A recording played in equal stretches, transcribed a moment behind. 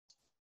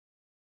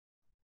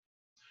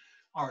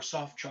Our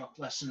SoftChalk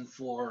lesson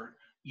for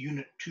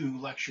Unit 2,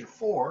 Lecture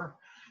 4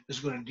 is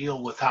going to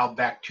deal with how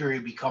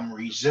bacteria become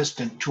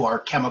resistant to our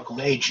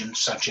chemical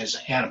agents such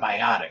as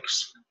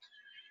antibiotics.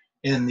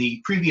 In the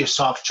previous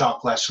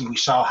SoftChalk lesson, we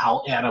saw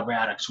how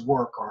antibiotics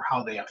work or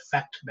how they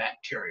affect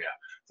bacteria,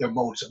 their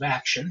modes of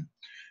action.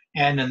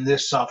 And in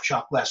this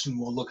SoftChalk lesson,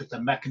 we'll look at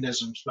the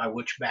mechanisms by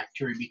which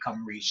bacteria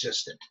become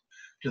resistant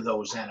to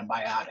those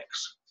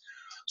antibiotics.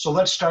 So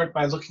let's start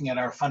by looking at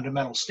our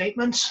fundamental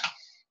statements.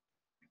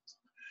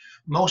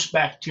 Most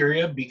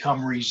bacteria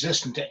become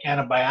resistant to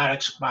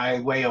antibiotics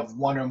by way of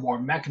one or more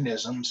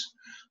mechanisms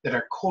that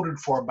are coded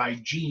for by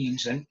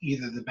genes in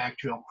either the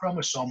bacterial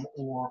chromosome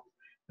or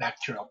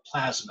bacterial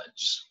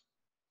plasmids.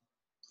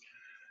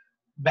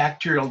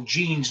 Bacterial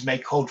genes may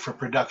code for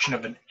production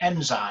of an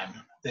enzyme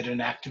that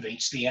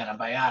inactivates the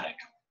antibiotic.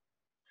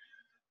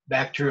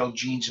 Bacterial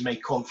genes may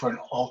code for an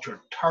altered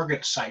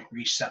target site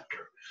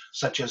receptor,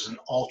 such as an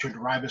altered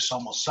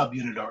ribosomal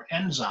subunit or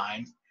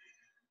enzyme,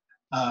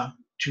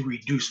 to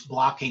reduce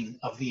blocking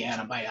of the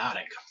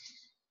antibiotic.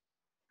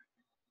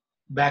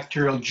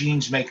 Bacterial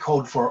genes may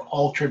code for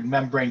altered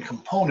membrane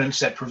components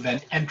that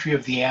prevent entry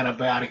of the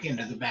antibiotic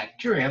into the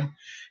bacterium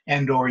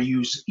and/or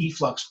use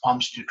efflux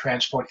pumps to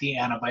transport the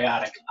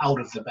antibiotic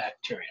out of the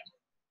bacterium.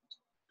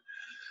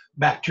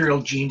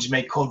 Bacterial genes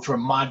may code for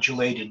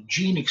modulated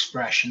gene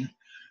expression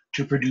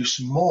to produce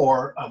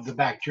more of the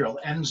bacterial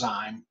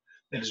enzyme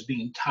that is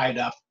being tied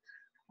up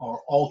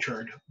or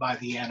altered by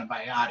the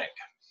antibiotic.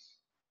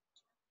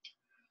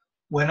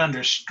 When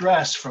under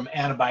stress from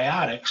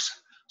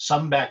antibiotics,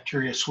 some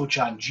bacteria switch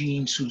on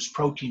genes whose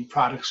protein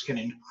products can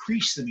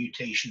increase the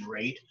mutation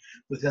rate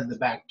within the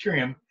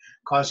bacterium,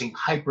 causing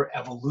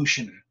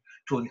hyperevolution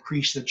to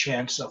increase the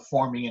chance of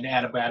forming an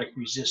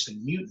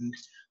antibiotic-resistant mutant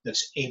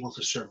that's able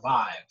to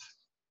survive.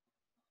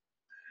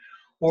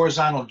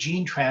 Horizontal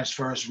gene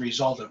transfer as a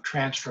result of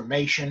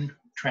transformation,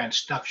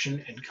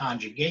 transduction, and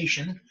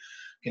conjugation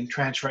can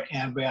transfer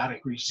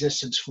antibiotic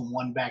resistance from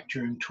one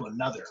bacterium to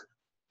another.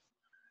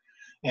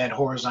 And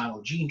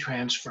horizontal gene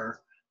transfer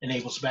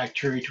enables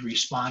bacteria to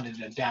respond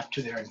and adapt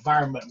to their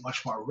environment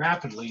much more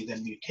rapidly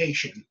than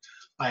mutation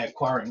by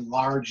acquiring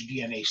large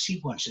DNA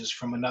sequences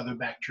from another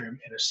bacterium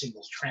in a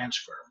single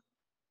transfer.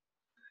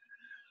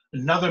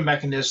 Another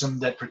mechanism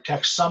that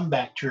protects some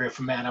bacteria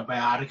from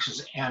antibiotics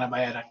is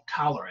antibiotic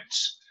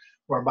tolerance,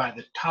 whereby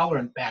the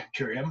tolerant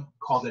bacterium,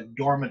 called a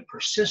dormant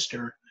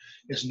persister,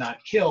 is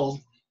not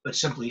killed, but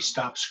simply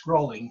stops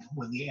growing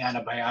when the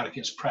antibiotic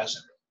is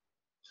present.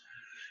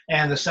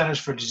 And the Centers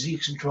for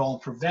Disease Control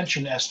and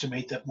Prevention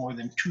estimate that more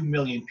than 2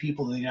 million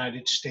people in the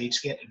United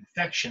States get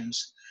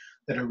infections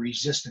that are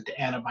resistant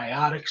to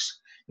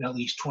antibiotics, and at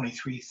least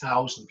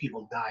 23,000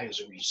 people die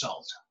as a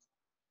result.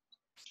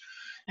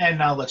 And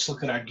now let's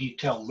look at our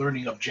detailed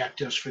learning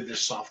objectives for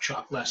this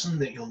SoftChalk lesson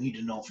that you'll need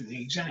to know for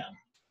the exam.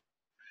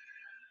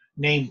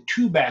 Name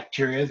 2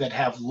 bacteria that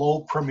have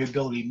low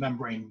permeability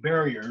membrane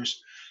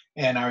barriers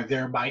and are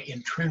thereby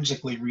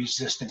intrinsically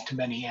resistant to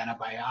many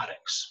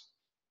antibiotics.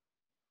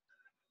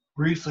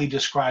 Briefly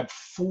describe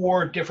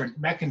 4 different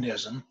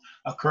mechanisms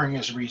occurring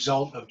as a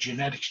result of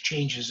genetic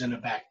changes in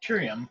a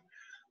bacterium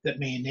that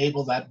may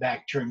enable that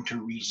bacterium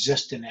to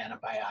resist an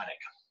antibiotic.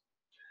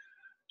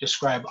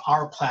 Describe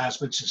R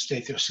plasmids and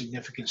state their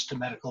significance to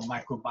medical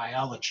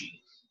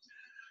microbiology.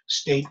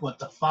 State what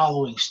the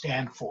following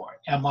stand for: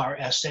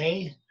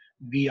 MRSA,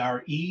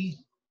 VRE,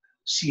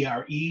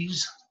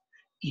 CREs,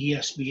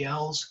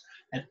 ESBLs,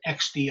 and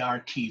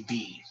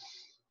XDR-TB.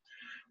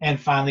 And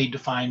finally,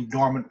 define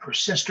dormant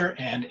persister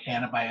and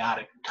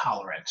antibiotic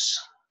tolerance.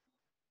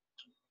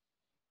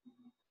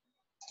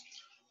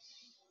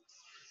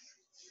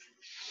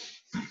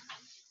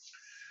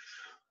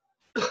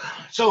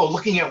 So,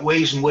 looking at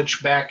ways in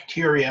which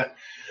bacteria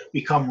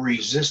become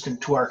resistant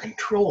to our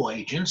control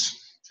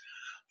agents,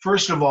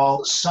 first of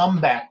all, some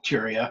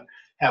bacteria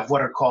have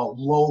what are called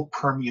low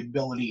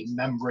permeability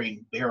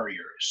membrane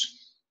barriers.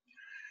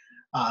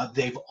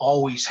 They've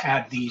always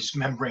had these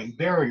membrane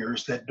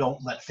barriers that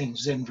don't let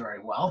things in very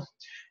well.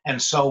 And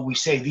so we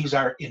say these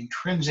are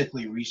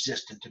intrinsically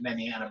resistant to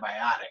many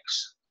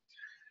antibiotics.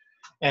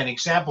 And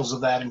examples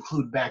of that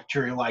include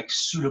bacteria like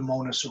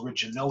Pseudomonas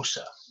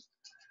aeruginosa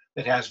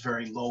that has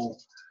very low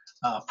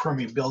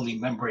permeability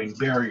membrane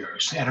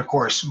barriers. And of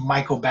course,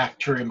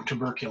 Mycobacterium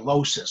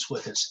tuberculosis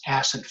with its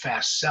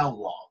acid-fast cell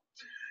wall,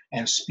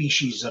 and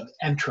species of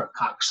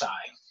Enterococci.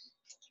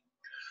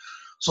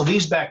 So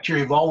these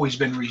bacteria have always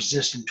been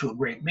resistant to a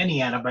great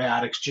many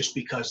antibiotics just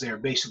because they're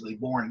basically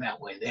born that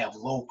way. They have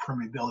low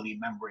permeability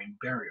membrane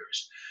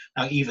barriers.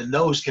 Now, even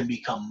those can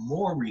become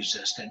more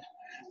resistant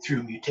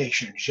through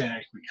mutation and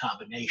genetic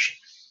recombination.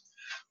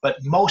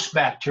 But most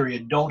bacteria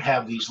don't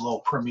have these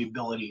low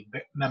permeability,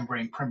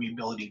 membrane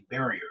permeability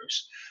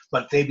barriers,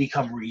 but they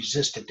become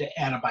resistant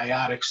to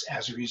antibiotics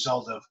as a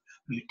result of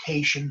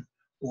mutation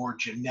or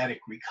genetic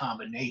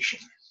recombination.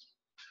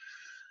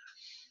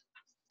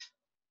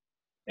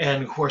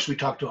 And of course, we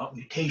talked about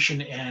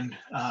mutation and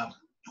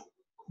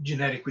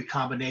genetic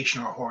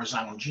recombination or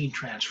horizontal gene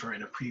transfer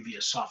in a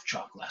previous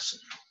SoftChalk lesson.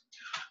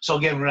 So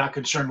again, we're not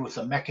concerned with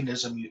the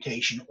mechanism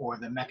mutation or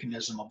the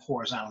mechanism of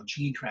horizontal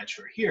gene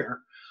transfer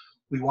here.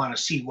 We want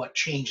to see what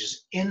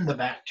changes in the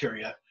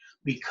bacteria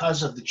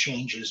because of the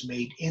changes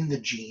made in the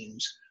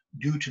genes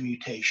due to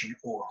mutation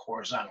or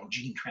horizontal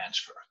gene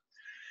transfer.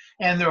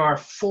 And there are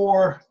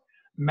 4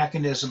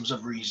 mechanisms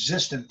of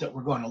resistance that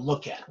we're going to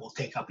look at. We'll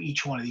take up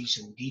each one of these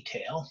in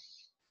detail.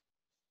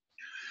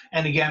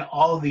 And again,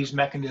 all of these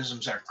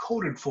mechanisms are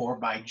coded for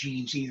by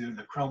genes either in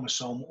the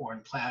chromosome or in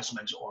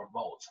plasmids or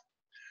both.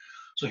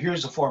 So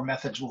here's the 4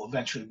 methods we'll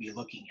eventually be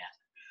looking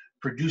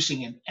at.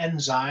 Producing an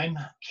enzyme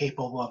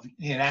capable of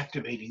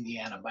inactivating the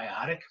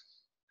antibiotic,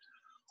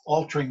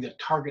 altering the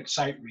target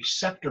site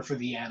receptor for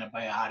the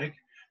antibiotic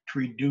to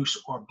reduce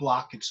or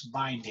block its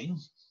binding,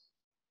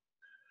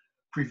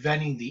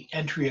 preventing the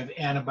entry of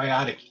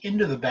antibiotic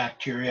into the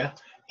bacteria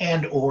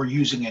and or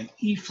using an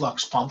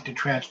efflux pump to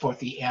transport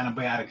the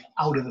antibiotic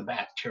out of the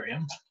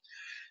bacterium,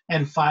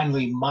 and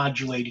finally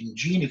modulating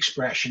gene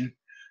expression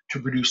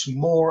to produce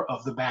more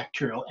of the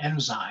bacterial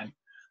enzyme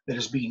that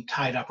is being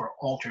tied up or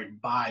altered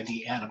by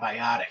the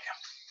antibiotic.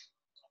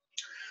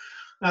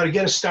 Now, to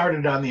get us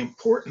started on the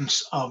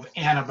importance of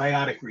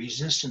antibiotic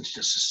resistance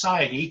to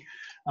society,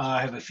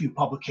 I have a few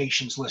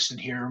publications listed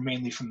here,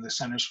 mainly from the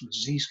Centers for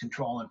Disease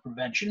Control and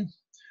Prevention,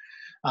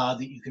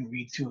 that you can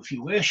read through if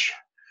you wish.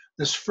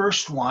 This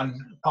first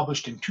one,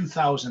 published in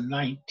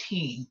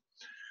 2019,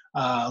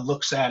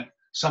 looks at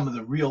some of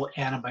the real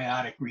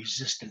antibiotic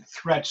resistant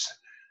threats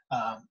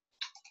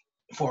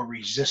for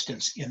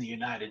resistance in the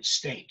United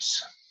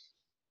States.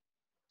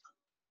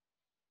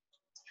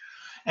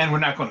 And we're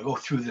not going to go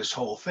through this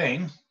whole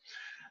thing,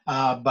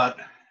 but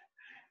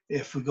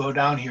if we go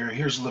down here,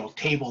 here's a little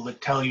table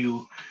that tells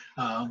you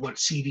what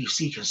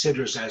CDC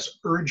considers as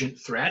urgent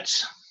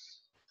threats,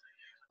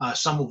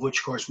 some of which,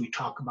 of course, we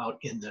talk about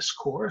in this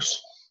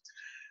course.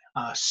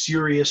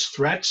 Serious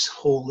threats,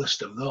 whole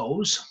list of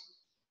those.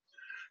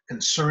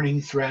 Concerning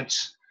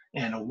threats,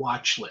 and a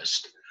watch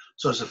list.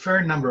 So there's a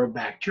fair number of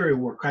bacteria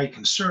we're quite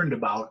concerned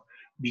about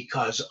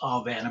because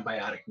of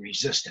antibiotic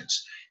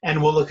resistance.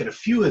 And we'll look at a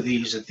few of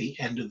these at the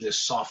end of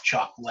this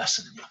SoftChalk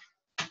lesson.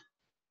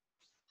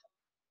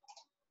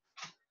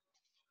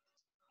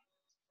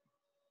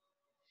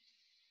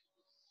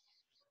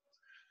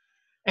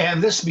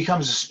 And this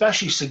becomes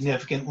especially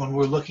significant when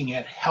we're looking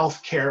at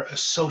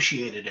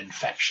healthcare-associated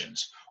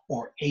infections,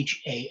 or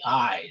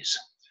HAIs.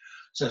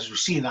 So as we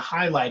see in the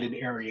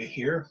highlighted area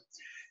here,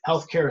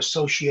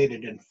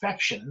 healthcare-associated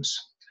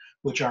infections,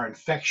 which are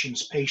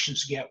infections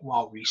patients get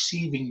while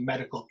receiving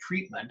medical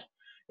treatment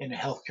in a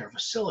healthcare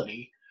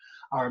facility,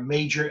 are a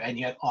major and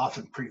yet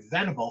often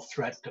preventable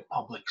threat to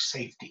public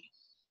safety.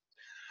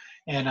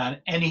 And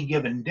on any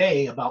given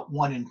day, about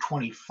 1 in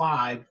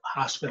 25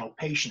 hospital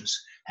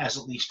patients has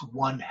at least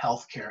one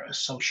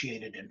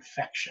healthcare-associated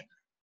infection.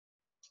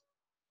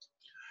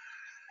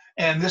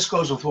 And this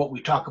goes with what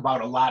we talk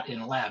about a lot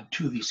in lab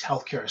too, these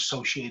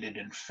healthcare-associated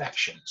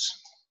infections.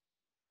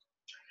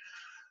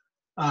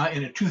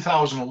 In a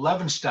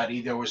 2011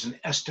 study, there was an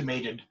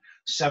estimated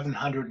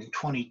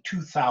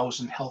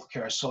 722,000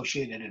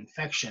 healthcare-associated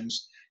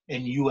infections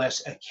in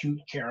U.S.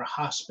 acute care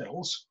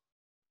hospitals,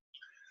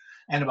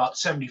 and about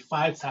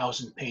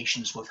 75,000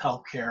 patients with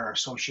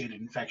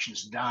healthcare-associated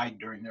infections died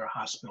during their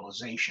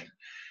hospitalization.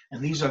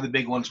 And these are the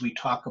big ones we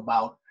talk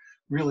about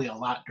really a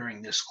lot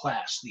during this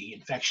class, the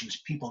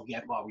infections people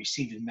get while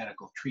receiving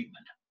medical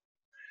treatment.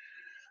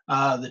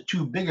 The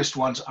 2 biggest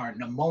ones are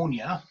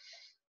pneumonia.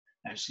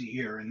 As you see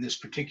here in this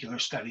particular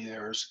study,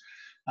 there's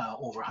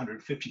over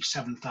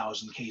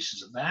 157,000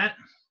 cases of that.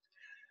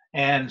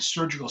 And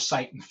surgical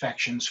site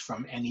infections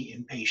from any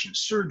inpatient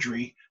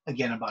surgery,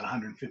 again, about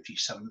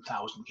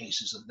 157,000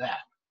 cases of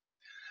that.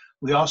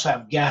 We also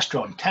have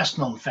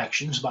gastrointestinal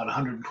infections, about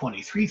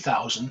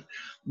 123,000.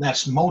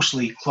 That's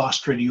mostly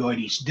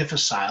Clostridioides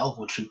difficile,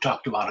 which we've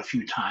talked about a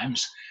few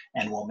times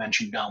and we'll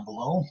mention down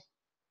below.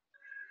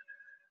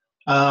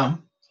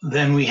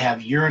 Then we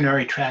have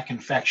urinary tract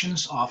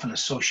infections, often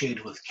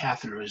associated with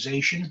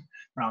catheterization,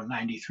 around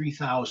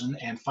 93,000.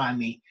 And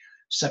finally,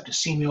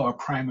 septicemia or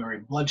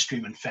primary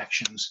bloodstream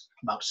infections,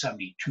 about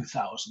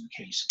 72,000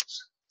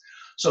 cases.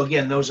 So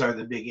again, those are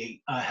the big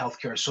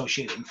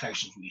healthcare-associated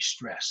infections we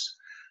stress.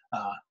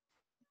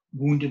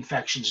 Wound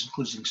infections,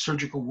 including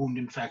surgical wound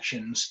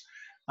infections,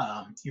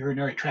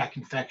 urinary tract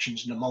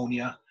infections,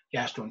 pneumonia,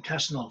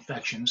 gastrointestinal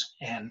infections,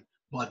 and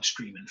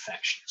bloodstream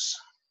infections.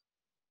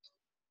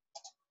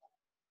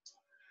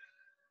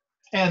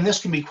 And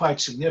this can be quite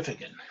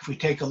significant. If we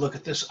take a look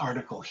at this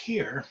article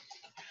here,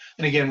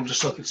 and again, we'll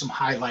just look at some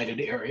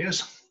highlighted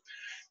areas.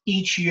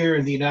 Each year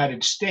in the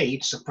United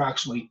States,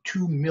 approximately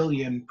 2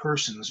 million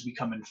persons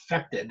become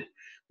infected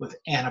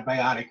with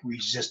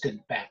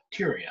antibiotic-resistant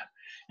bacteria,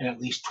 and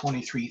at least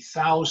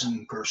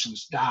 23,000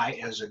 persons die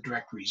as a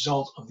direct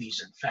result of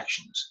these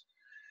infections.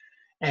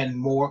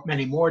 And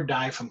many more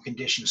die from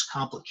conditions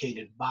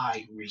complicated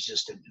by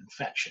resistant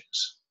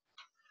infections.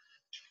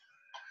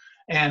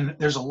 And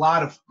there's a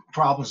lot of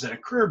problems that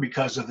occur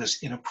because of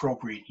this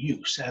inappropriate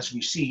use. As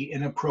we see,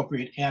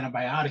 inappropriate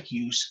antibiotic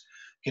use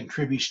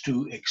contributes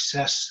to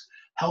excess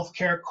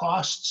healthcare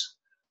costs,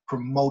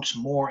 promotes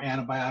more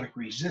antibiotic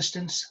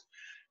resistance,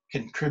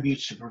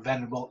 contributes to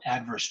preventable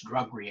adverse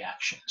drug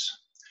reactions.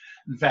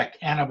 In fact,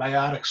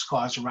 antibiotics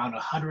cause around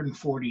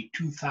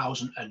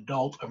 142,000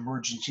 adult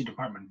emergency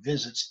department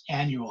visits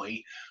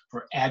annually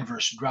for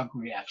adverse drug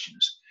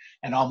reactions,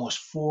 and almost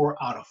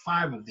 4 out of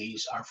 5 of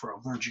these are for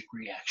allergic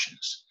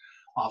reactions,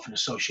 often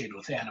associated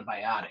with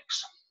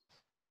antibiotics.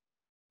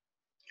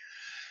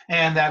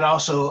 And that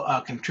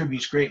also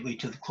contributes greatly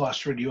to the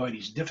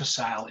Clostridioides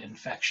difficile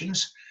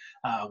infections,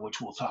 which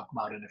we'll talk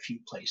about in a few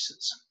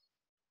places.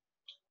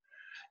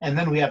 And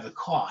then we have the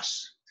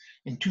costs.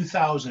 In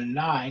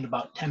 2009,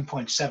 about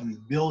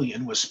 $10.7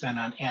 billion was spent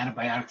on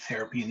antibiotic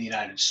therapy in the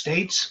United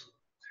States,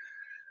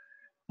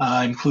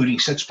 including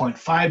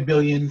 $6.5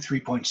 billion,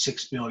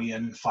 $3.6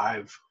 billion,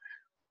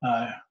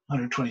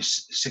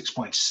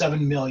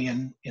 $126.7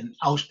 million in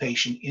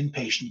outpatient,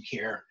 inpatient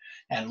care,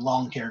 and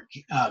long-term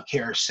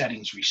care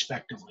settings,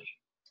 respectively.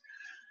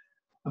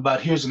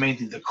 But here's the main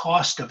thing. The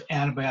cost of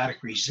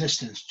antibiotic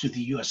resistance to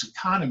the U.S.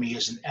 economy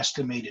is an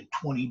estimated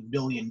 $20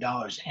 billion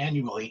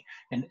annually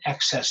in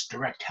excess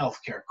direct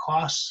healthcare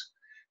costs,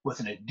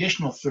 with an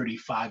additional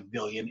 $35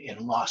 billion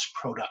in lost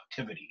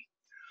productivity.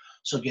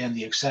 So again,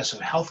 the excessive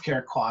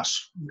healthcare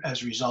costs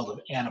as a result of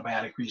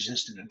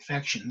antibiotic-resistant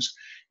infections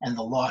and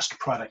the lost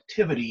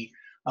productivity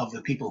of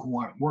the people who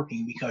aren't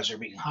working because they're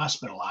being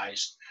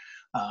hospitalized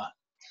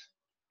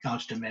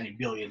counts to many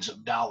billions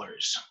of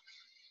dollars.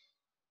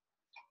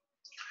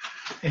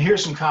 And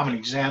here's some common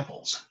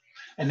examples.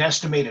 An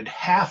estimated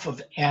half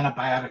of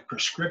antibiotic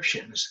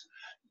prescriptions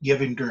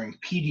given during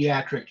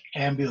pediatric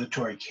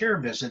ambulatory care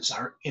visits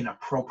are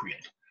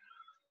inappropriate.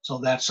 So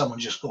that's someone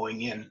just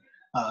going in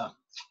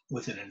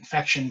with an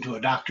infection to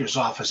a doctor's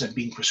office and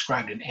being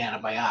prescribed an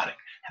antibiotic.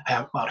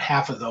 About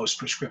half of those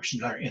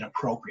prescriptions are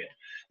inappropriate.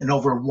 And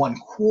over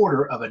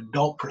 1/4 of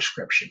adult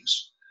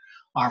prescriptions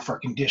are for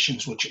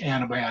conditions which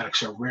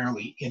antibiotics are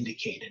rarely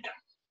indicated.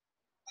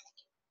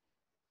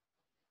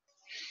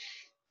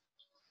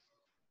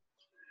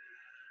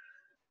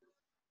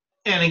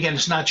 And again,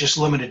 it's not just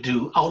limited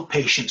to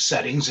outpatient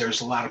settings.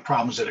 There's a lot of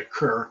problems that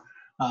occur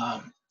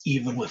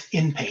even with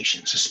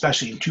inpatients,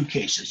 especially in 2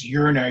 cases: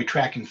 urinary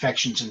tract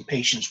infections in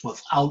patients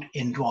without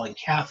indwelling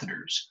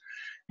catheters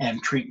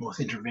and treatment with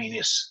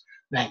intravenous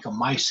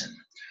vancomycin.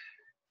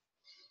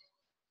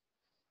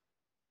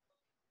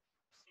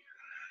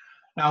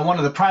 Now, one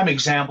of the prime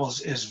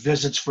examples is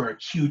visits for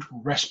acute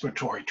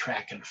respiratory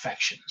tract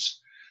infections.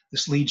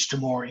 This leads to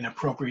more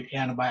inappropriate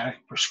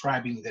antibiotic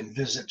prescribing than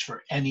visits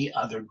for any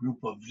other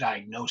group of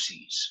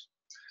diagnoses.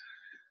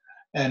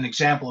 An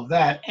example of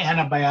that,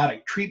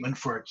 antibiotic treatment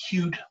for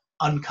acute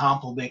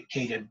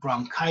uncomplicated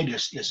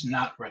bronchitis is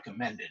not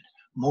recommended.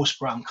 Most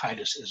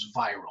bronchitis is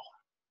viral.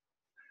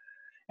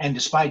 And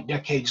despite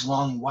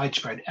decades-long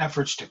widespread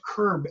efforts to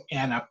curb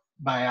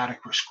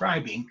antibiotic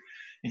prescribing,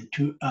 in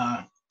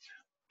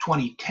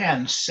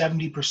 2010,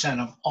 70%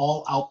 of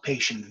all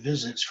outpatient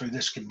visits for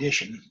this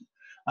condition,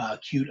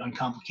 acute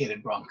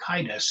uncomplicated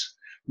bronchitis,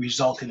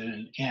 resulted in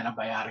an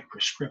antibiotic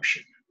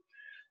prescription.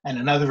 And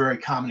another very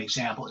common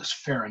example is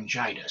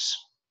pharyngitis.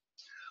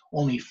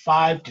 Only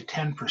 5 to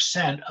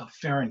 10% of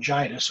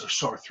pharyngitis or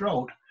sore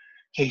throat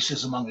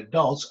cases among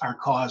adults are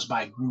caused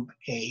by group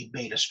A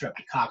beta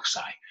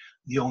streptococci,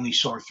 the only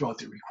sore throat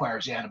that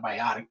requires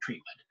antibiotic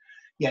treatment.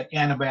 Yet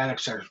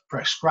antibiotics are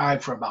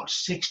prescribed for about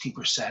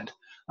 60%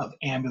 of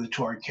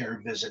ambulatory care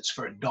visits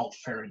for adult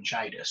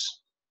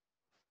pharyngitis.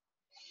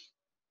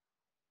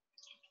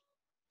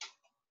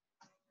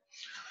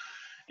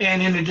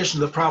 And in addition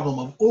to the problem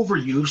of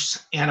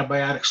overuse,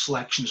 antibiotic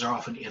selections are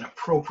often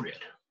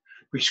inappropriate.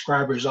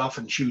 Prescribers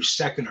often choose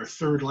second or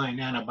third line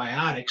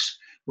antibiotics,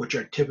 which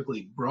are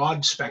typically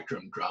broad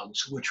spectrum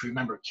drugs, which,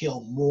 remember,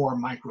 kill more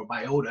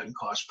microbiota and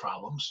cause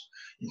problems,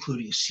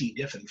 including C.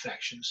 diff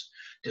infections,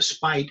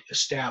 despite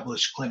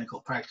established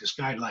clinical practice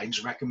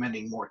guidelines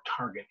recommending more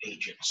target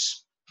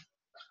agents.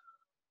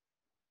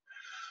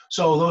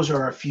 So those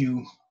are a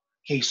few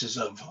cases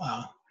of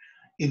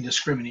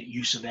indiscriminate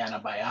use of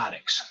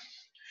antibiotics.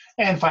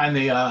 And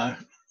finally,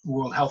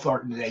 World Health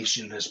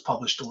Organization has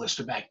published a list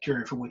of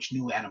bacteria for which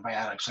new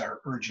antibiotics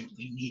are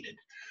urgently needed.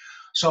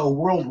 So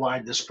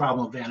worldwide, this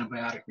problem of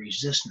antibiotic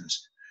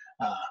resistance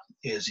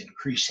is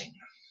increasing.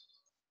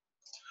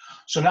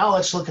 So now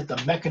let's look at the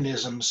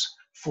mechanisms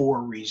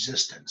for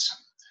resistance.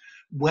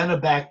 When a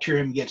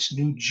bacterium gets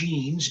new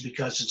genes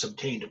because it's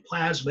obtained a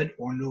plasmid,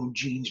 or new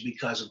genes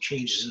because of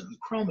changes in the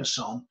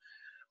chromosome,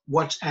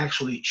 what's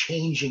actually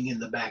changing in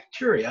the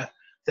bacteria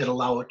that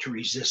allow it to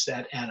resist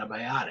that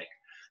antibiotic?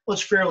 Well,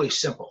 it's fairly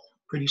simple.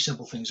 Pretty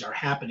simple things are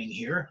happening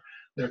here.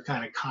 They're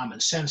kind of common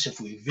sense if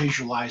we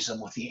visualize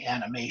them with the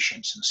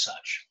animations and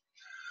such.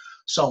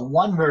 So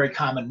one very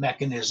common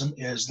mechanism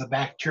is the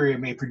bacteria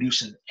may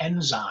produce an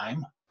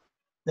enzyme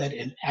that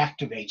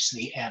inactivates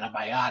the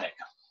antibiotic.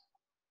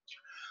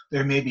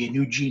 There may be a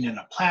new gene in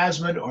a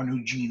plasmid or a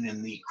new gene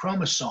in the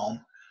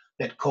chromosome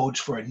that codes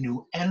for a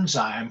new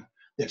enzyme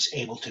that's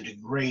able to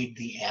degrade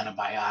the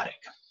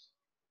antibiotic.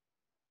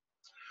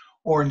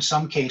 Or in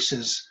some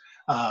cases,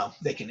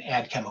 they can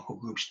add chemical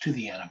groups to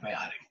the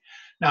antibiotic.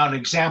 Now, an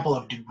example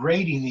of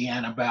degrading the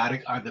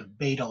antibiotic are the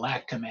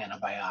beta-lactam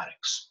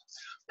antibiotics.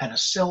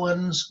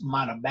 Penicillins,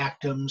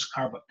 monobactams,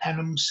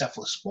 carbapenems,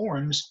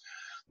 cephalosporins,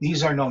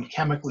 these are known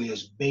chemically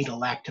as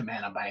beta-lactam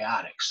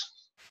antibiotics.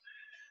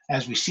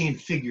 As we see in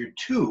figure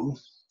 2,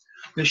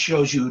 this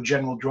shows you a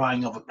general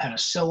drawing of a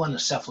penicillin, a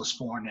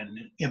cephalosporin, and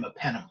an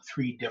imipenem,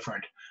 3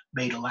 different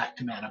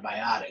beta-lactam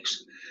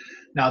antibiotics.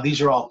 Now,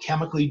 these are all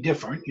chemically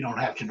different. You don't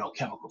have to know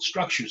chemical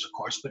structures, of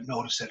course, but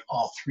notice that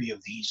all 3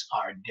 of these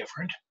are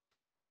different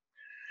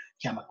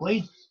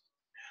chemically.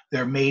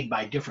 They're made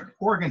by different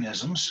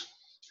organisms,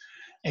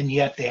 and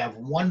yet they have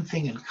one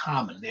thing in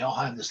common. They all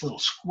have this little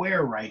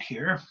square right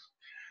here,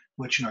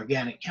 which in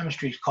organic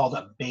chemistry is called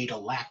a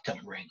beta-lactam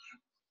ring.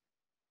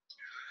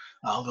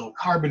 A little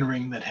carbon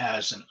ring that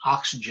has an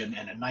oxygen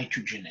and a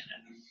nitrogen in it.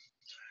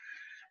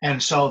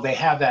 And so they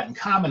have that in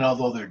common,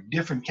 although they're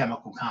different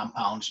chemical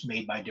compounds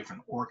made by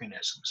different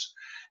organisms.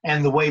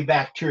 And the way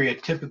bacteria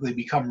typically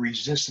become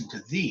resistant to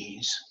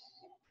these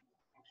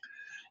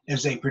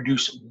is they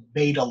produce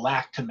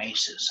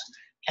beta-lactamases,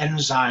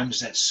 enzymes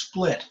that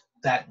split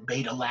that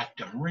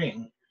beta-lactam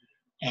ring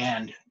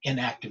and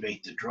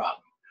inactivate the drug.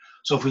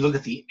 So if we look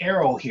at the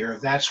arrow here,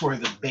 that's where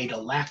the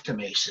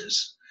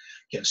beta-lactamases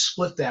can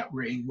split that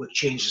ring, which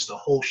changes the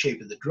whole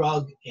shape of the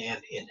drug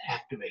and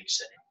inactivates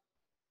it.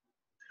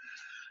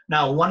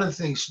 Now, one of the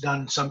things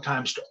done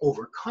sometimes to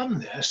overcome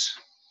this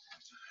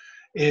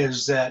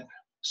is that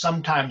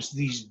sometimes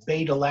these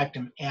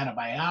beta-lactam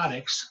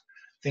antibiotics,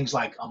 things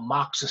like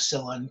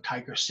amoxicillin,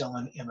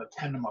 ticarcillin,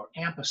 imipenem, or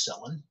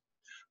ampicillin,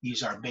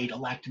 these are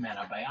beta-lactam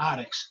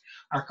antibiotics,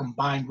 are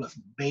combined with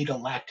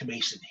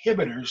beta-lactamase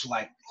inhibitors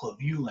like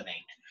clavulanate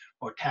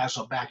or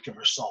tazobactam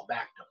or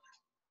sulbactam.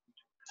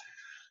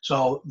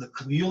 So the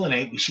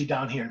clavulanate we see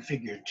down here in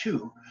figure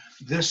 2,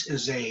 this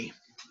is a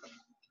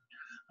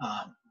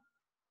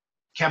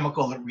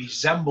chemical that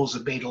resembles a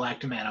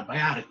beta-lactam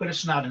antibiotic, but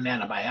it's not an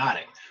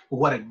antibiotic. But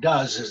what it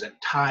does is it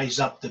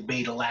ties up the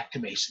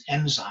beta-lactamase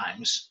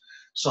enzymes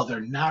so they're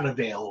not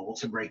available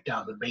to break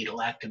down the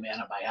beta-lactam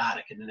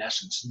antibiotic, and in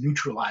essence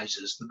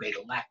neutralizes the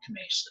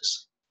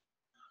beta-lactamases.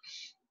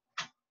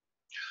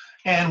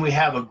 And we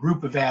have a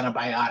group of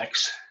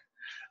antibiotics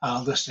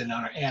listed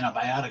on our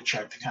antibiotic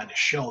chart to kind of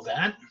show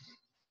that.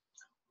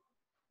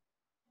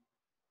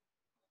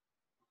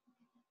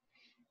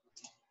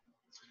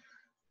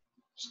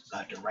 So I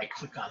have to right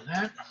click on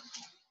that.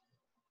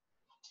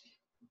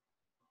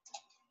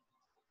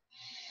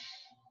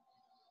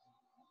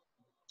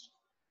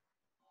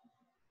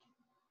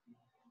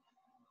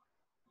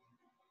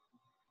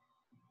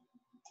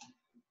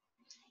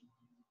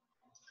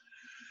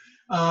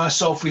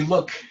 So if we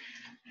look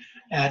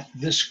at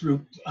this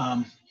group,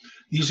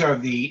 these are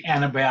the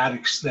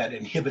antibiotics that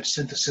inhibit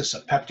synthesis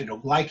of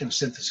peptidoglycan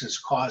synthesis,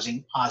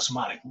 causing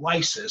osmotic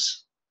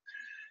lysis.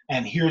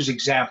 And here's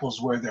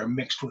examples where they're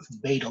mixed with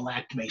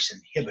beta-lactamase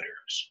inhibitors.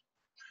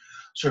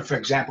 So for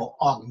example,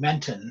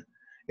 augmentin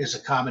is a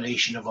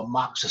combination of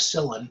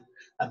amoxicillin,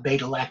 a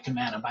beta-lactam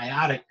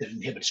antibiotic that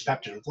inhibits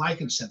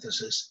peptidoglycan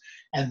synthesis,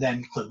 and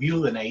then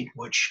clavulanate,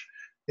 which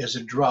is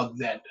a drug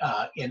that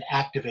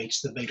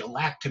inactivates the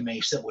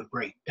beta-lactamase that would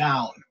break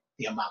down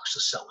the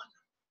amoxicillin.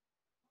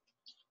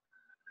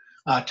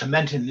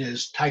 Timentin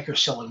is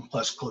ticarcillin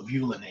plus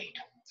clavulanate.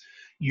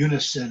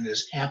 Unicin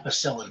is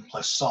ampicillin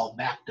plus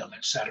sulbactam,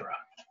 etc.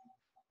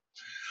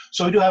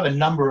 So we do have a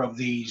number of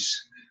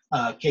these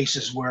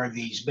cases where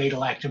these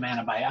beta-lactam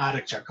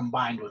antibiotics are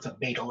combined with a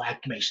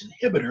beta-lactamase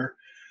inhibitor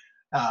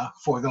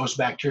for those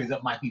bacteria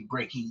that might be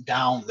breaking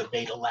down the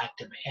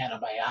beta-lactam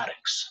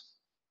antibiotics.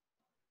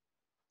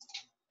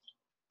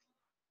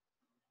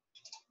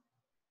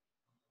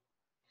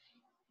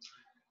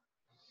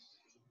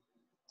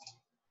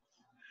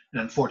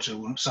 And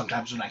unfortunately,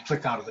 sometimes when I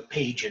click out of the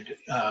page, it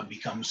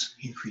becomes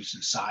increased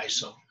in size,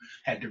 so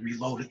I had to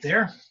reload it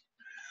there.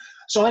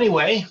 So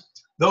anyway,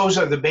 those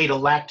are the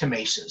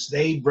beta-lactamases.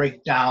 They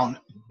break down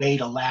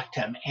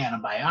beta-lactam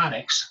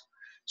antibiotics.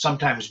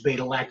 Sometimes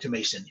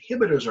beta-lactamase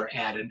inhibitors are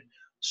added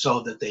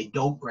so that they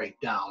don't break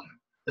down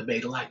the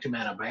beta-lactam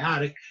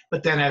antibiotic,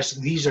 but then as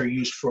these are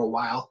used for a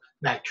while,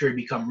 bacteria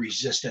become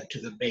resistant to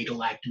the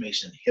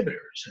beta-lactamase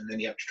inhibitors, and then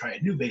you have to try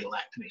a new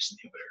beta-lactamase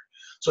inhibitor.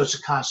 So it's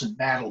a constant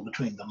battle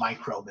between the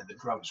microbe and the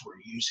drugs we're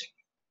using.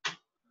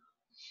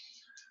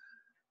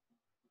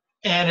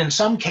 And in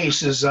some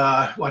cases,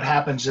 what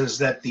happens is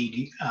that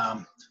the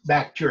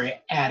bacteria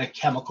add a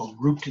chemical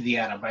group to the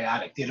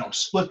antibiotic. They don't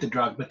split the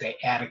drug, but they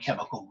add a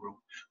chemical group,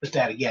 but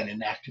that again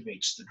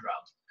inactivates the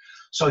drug.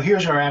 So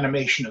here's our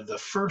animation of the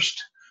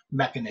first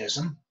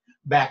mechanism,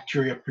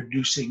 bacteria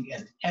producing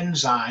an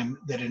enzyme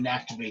that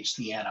inactivates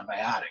the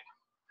antibiotic.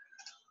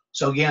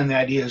 So again, the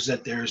idea is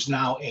that there's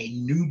now a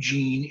new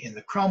gene in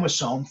the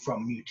chromosome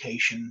from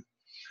mutation,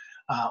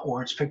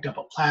 or it's picked up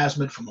a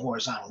plasmid from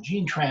horizontal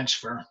gene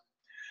transfer,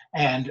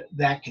 and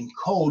that can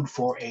code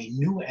for a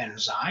new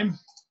enzyme,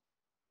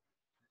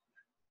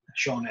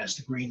 shown as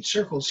the green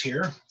circles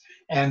here,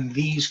 and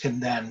these can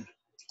then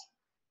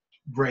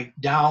break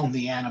down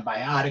the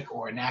antibiotic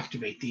or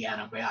inactivate the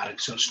antibiotic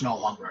so it's no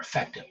longer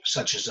effective,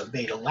 such as a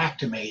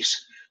beta-lactamase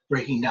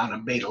breaking down a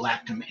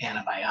beta-lactam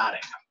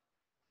antibiotic.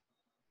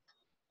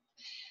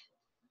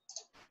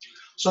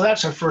 So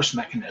that's our first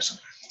mechanism.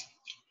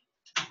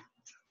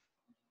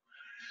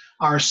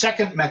 Our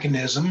second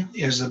mechanism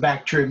is the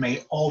bacteria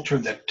may alter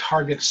the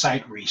target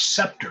site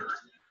receptor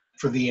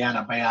for the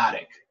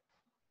antibiotic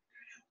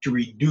to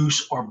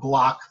reduce or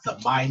block the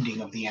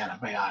binding of the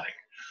antibiotic.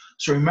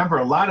 So remember,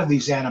 a lot of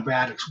these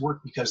antibiotics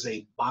work because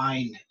they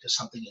bind to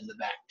something in the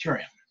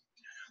bacterium.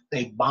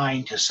 They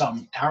bind to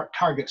some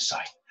target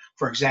site.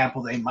 For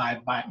example, they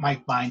might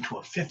bind to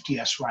a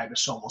 50S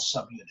ribosomal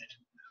subunit,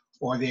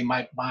 or they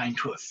might bind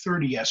to a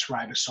 30S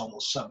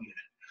ribosomal subunit,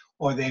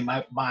 or they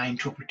might bind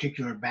to a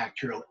particular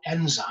bacterial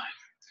enzyme,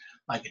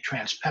 like a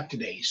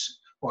transpeptidase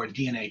or a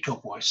DNA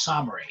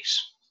topoisomerase.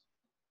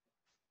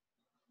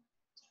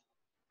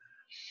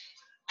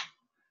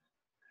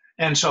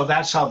 And so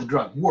that's how the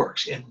drug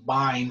works. It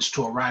binds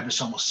to a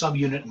ribosomal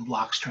subunit and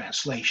blocks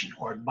translation,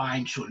 or it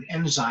binds to an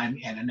enzyme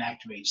and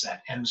inactivates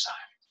that enzyme.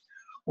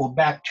 Well,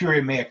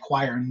 bacteria may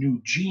acquire new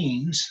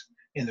genes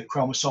in the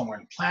chromosome or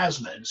in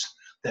plasmids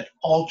that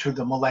alter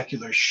the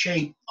molecular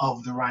shape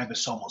of the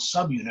ribosomal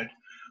subunit,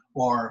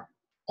 or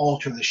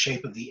alter the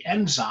shape of the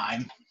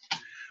enzyme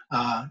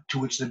to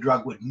which the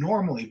drug would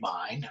normally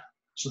bind,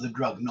 so the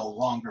drug no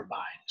longer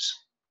binds.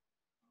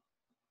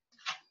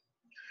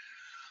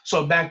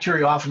 So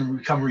bacteria often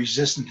become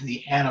resistant to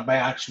the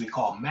antibiotics we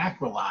call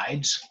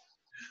macrolides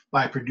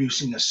by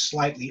producing a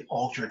slightly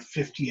altered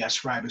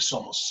 50S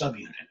ribosomal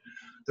subunit.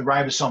 The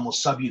ribosomal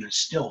subunit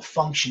still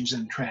functions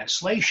in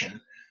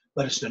translation,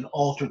 but it's been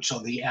altered so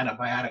the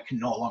antibiotic can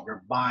no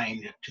longer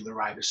bind to the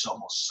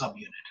ribosomal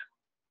subunit.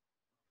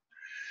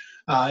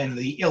 In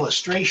the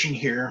illustration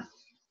here,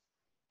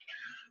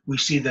 we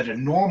see that a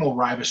normal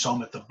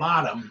ribosome at the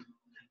bottom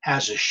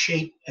has a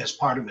shape as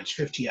part of its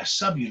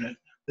 50S subunit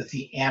that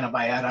the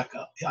antibiotic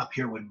up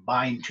here would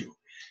bind to.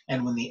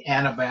 And when the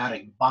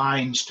antibiotic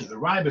binds to the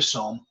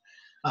ribosome,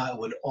 it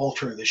would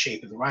alter the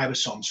shape of the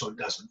ribosome so it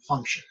doesn't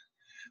function.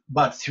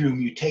 But through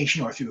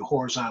mutation or through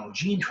horizontal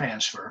gene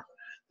transfer,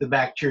 the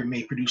bacteria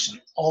may produce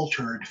an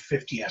altered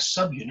 50S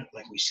subunit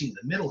like we see in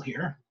the middle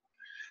here,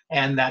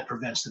 and that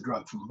prevents the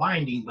drug from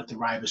binding, but the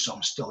ribosome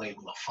is still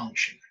able to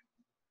function.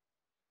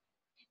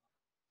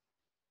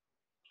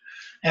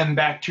 And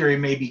bacteria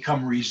may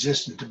become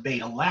resistant to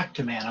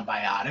beta-lactam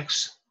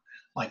antibiotics,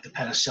 like the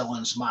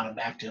penicillins,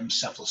 monobactams,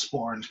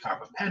 cephalosporins,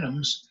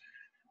 carbapenems,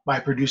 by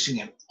producing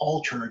an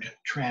altered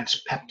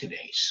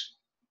transpeptidase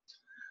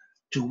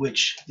to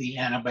which the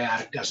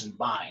antibiotic doesn't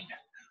bind.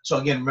 So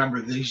again,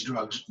 remember, these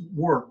drugs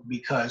work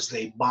because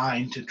they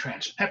bind to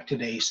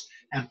transpeptidase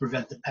and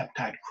prevent the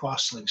peptide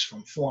crosslinks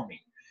from forming.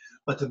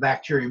 But the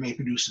bacteria may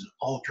produce an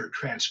altered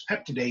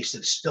transpeptidase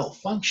that still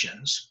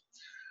functions,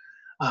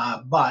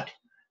 but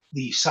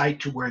the site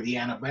to where the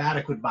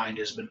antibiotic would bind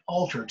has been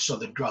altered, so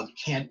the drug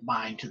can't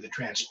bind to the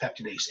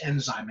transpeptidase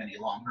enzyme any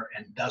longer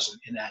and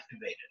doesn't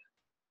inactivate it.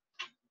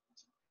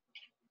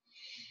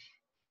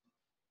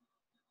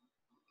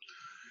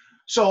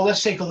 So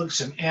let's take a look at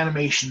some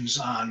animations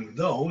on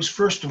those.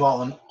 First of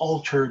all, an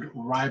altered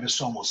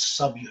ribosomal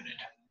subunit,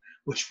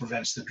 which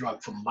prevents the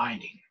drug from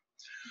binding.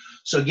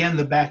 So again,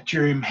 the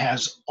bacterium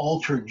has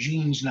altered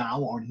genes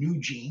now, or new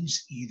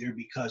genes, either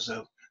because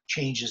of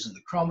changes in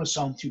the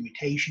chromosome through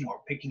mutation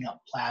or picking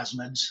up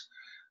plasmids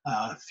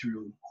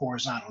through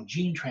horizontal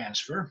gene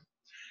transfer.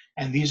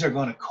 And these are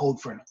going to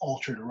code for an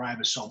altered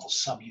ribosomal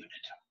subunit.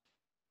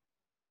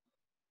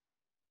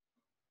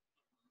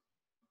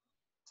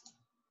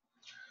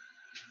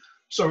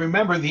 So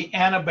remember, the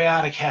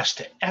antibiotic has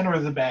to enter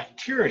the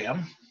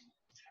bacterium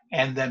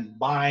and then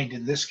bind,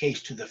 in this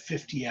case, to the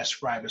 50S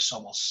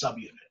ribosomal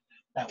subunit.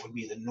 That would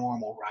be the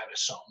normal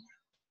ribosome.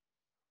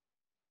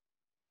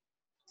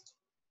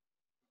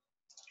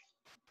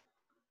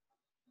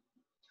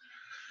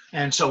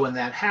 And so when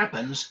that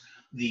happens,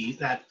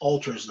 that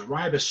alters the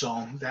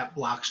ribosome, that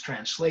blocks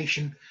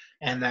translation,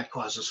 and that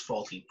causes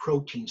faulty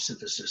protein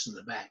synthesis in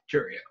the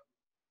bacteria.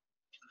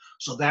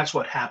 So that's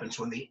what happens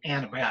when the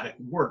antibiotic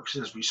works,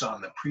 as we saw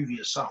in the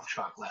previous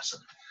SoftChalk lesson.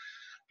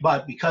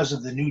 But because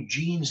of the new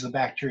genes the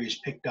bacteria has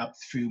picked up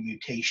through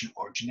mutation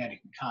or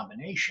genetic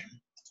recombination,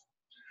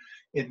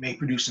 it may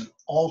produce an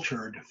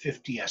altered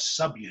 50S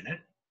subunit,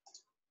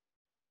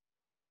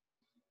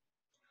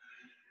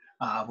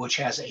 which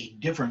has a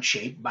different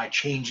shape by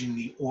changing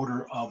the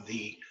order of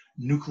the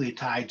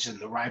nucleotides in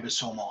the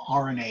ribosomal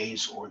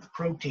RNAs or the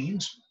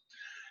proteins.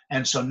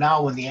 And so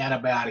now when the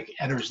antibiotic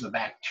enters the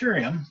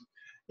bacterium,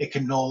 it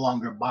can no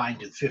longer bind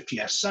to the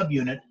 50S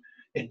subunit.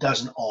 It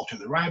doesn't alter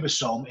the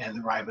ribosome, and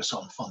the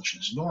ribosome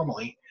functions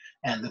normally,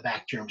 and the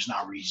bacterium is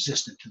now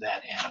resistant to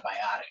that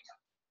antibiotic.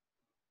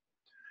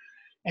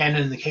 And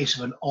in the case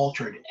of an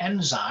altered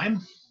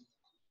enzyme,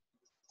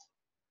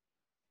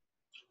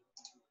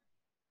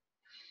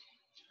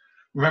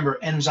 remember,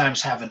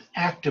 enzymes have an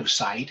active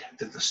site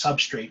that the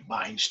substrate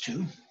binds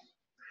to.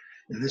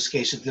 In this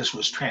case, if this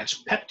was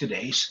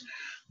transpeptidase,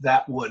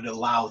 that would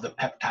allow the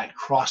peptide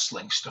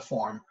crosslinks to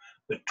form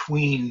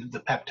between the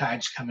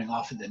peptides coming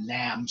off of the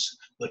NAMs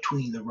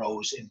between the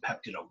rows in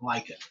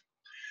peptidoglycan.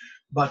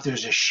 But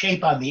there's a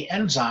shape on the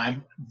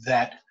enzyme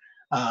that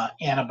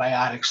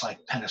antibiotics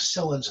like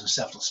penicillins and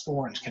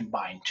cephalosporins can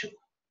bind to.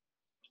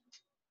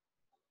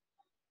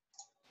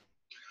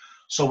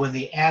 So when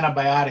the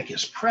antibiotic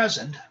is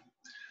present,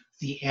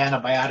 the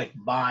antibiotic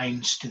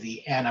binds to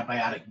the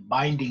antibiotic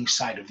binding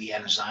site of the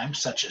enzyme,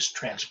 such as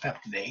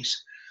transpeptidase.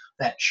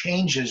 That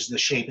changes the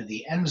shape of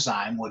the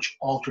enzyme, which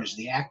alters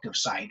the active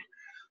site,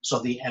 so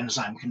the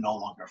enzyme can no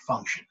longer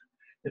function.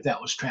 If that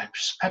was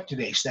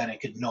transpeptidase, then it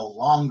could no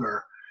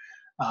longer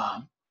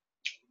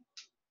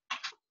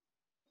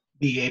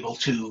be able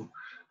to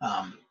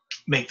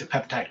make the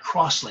peptide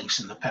cross-links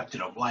in the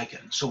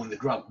peptidoglycan. So when the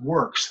drug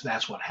works,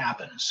 that's what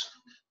happens.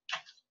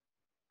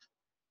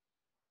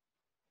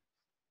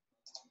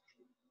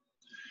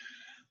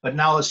 But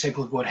now let's take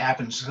a look at what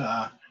happens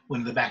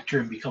when the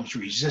bacterium becomes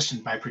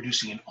resistant by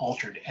producing an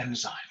altered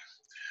enzyme.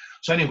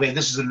 So anyway,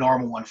 this is a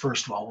normal one.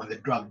 First of all, when the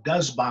drug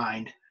does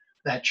bind,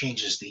 that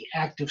changes the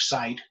active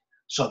site,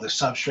 so the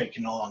substrate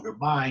can no longer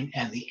bind,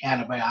 and the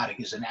antibiotic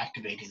is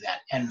inactivating that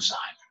enzyme.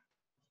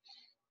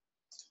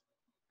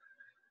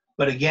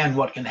 But again,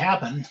 what can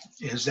happen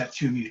is that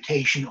through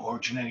mutation or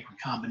genetic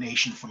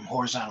recombination from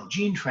horizontal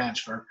gene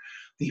transfer,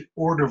 the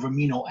order of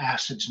amino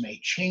acids may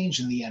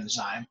change in the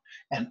enzyme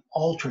and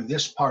alter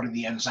this part of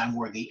the enzyme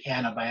where the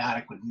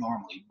antibiotic would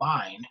normally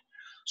bind.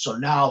 So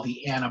now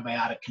the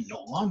antibiotic can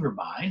no longer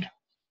bind,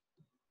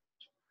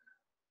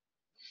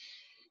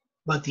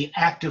 but the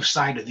active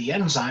site of the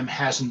enzyme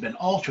hasn't been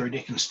altered.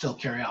 It can still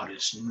carry out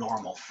its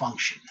normal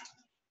function.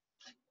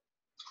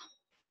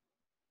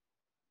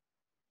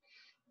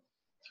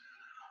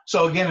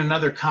 So again,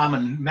 another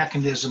common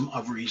mechanism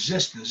of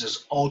resistance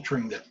is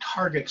altering the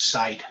target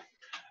site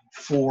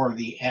for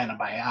the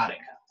antibiotic.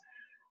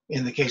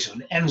 In the case of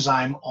an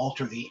enzyme,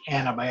 alter the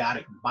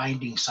antibiotic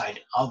binding site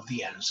of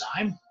the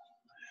enzyme,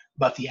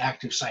 but the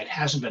active site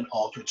hasn't been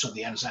altered, so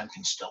the enzyme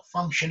can still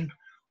function.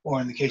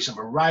 Or in the case of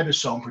a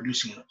ribosome,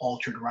 producing an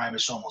altered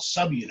ribosomal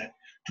subunit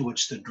to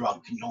which the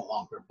drug can no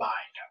longer bind.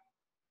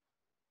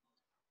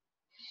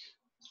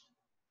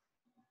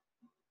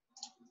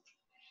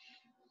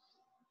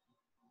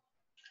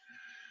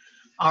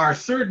 Our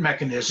third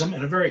mechanism,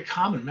 and a very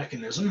common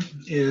mechanism,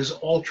 is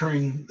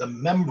altering the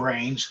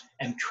membranes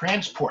and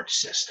transport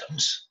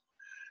systems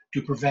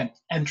to prevent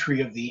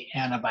entry of the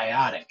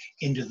antibiotic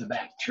into the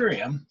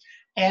bacterium,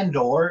 and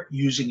or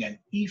using an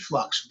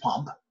efflux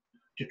pump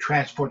to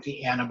transport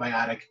the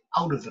antibiotic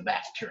out of the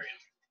bacterium.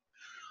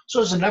 So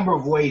there's a number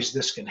of ways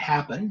this can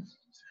happen.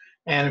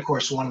 And of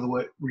course, one of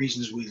the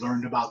reasons we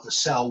learned about the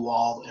cell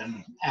wall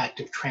and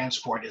active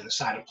transport in the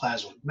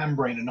cytoplasmic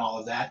membrane and all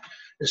of that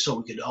is so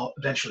we could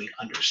eventually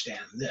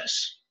understand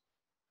this.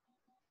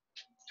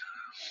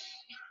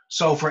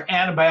 So for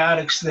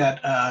antibiotics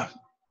that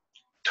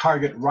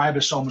target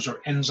ribosomes or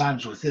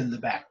enzymes within the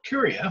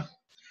bacteria,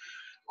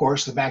 of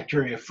course, the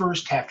bacteria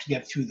first have to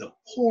get through the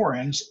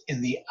porins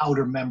in the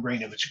outer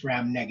membrane if it's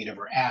gram-negative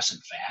or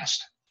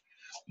acid-fast.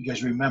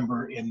 Because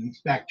remember, in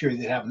bacteria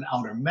that have an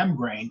outer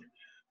membrane,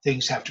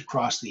 things have to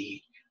cross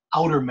the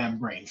outer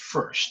membrane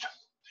first.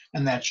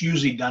 And that's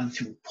usually done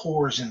through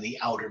pores in the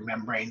outer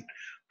membrane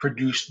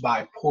produced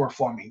by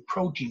pore-forming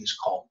proteins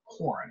called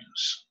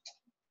porins.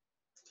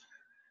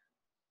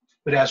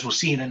 But as we'll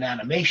see in an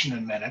animation in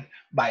a minute,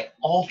 by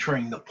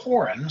altering the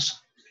porins,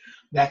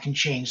 that can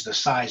change the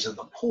size of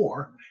the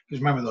pore.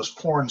 Because remember, those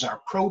porins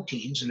are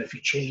proteins, and if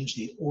you change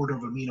the order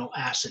of amino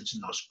acids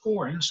in those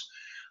porins,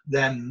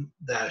 then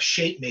the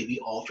shape may be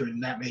altered,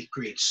 and that may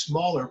create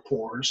smaller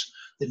pores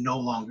that no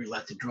longer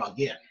let the drug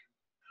in.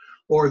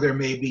 Or there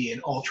may be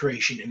an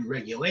alteration in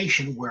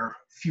regulation where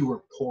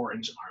fewer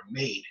porins are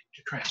made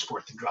to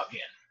transport the drug in.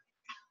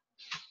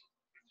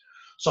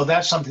 So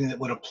that's something that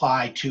would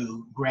apply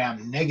to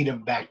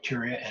gram-negative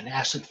bacteria and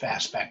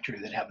acid-fast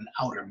bacteria that have an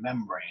outer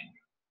membrane.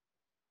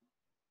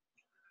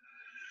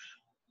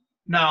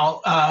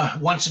 Now,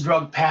 once the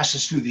drug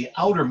passes through the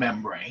outer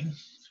membrane,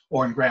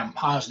 or in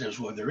gram-positives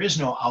where there is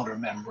no outer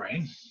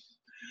membrane,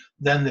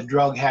 then the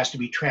drug has to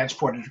be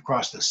transported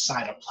across the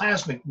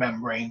cytoplasmic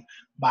membrane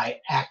by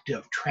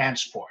active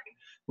transport,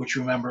 which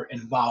remember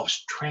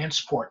involves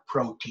transport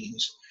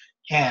proteins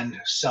and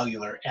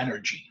cellular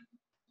energy.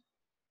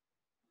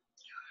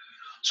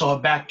 So a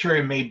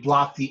bacteria may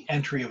block the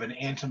entry of an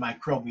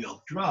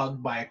antimicrobial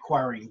drug by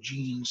acquiring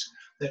genes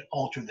that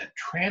alter the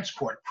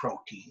transport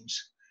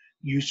proteins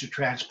used to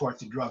transport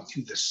the drug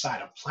through the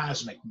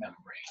cytoplasmic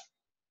membrane.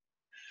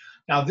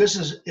 Now, this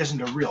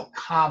isn't a real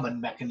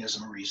common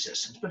mechanism of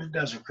resistance, but it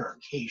does occur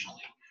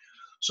occasionally.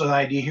 So the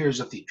idea here is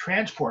if the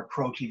transport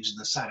proteins in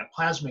the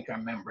cytoplasmic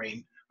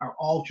membrane are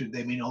altered,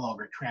 they may no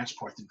longer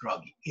transport the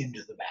drug into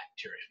the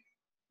bacteria.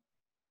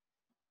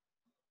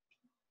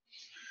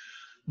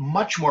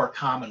 Much more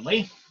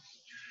commonly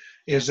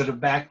is that a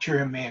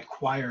bacterium may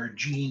acquire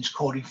genes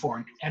coding for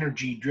an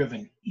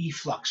energy-driven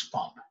efflux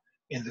pump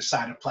in the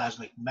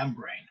cytoplasmic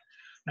membrane.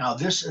 Now,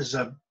 this is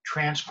a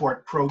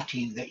transport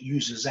protein that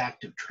uses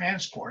active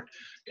transport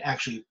to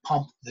actually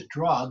pump the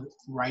drug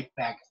right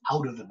back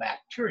out of the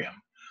bacterium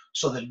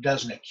so that it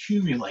doesn't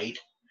accumulate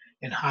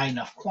in high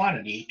enough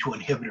quantity to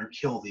inhibit or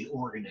kill the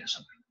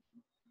organism.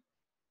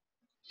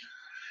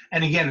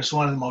 And again, it's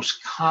one of the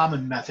most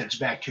common methods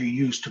bacteria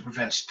use to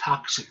prevent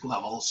toxic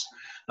levels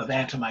of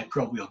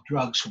antimicrobial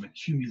drugs from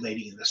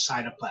accumulating in the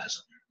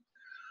cytoplasm.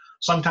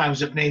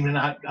 Sometimes it may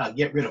not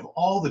get rid of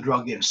all the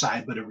drug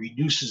inside, but it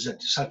reduces it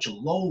to such a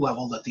low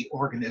level that the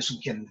organism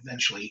can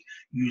eventually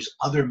use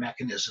other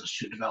mechanisms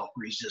to develop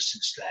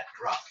resistance to that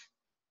drug.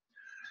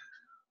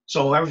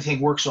 So everything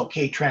works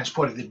okay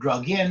transporting the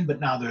drug in, but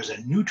now there's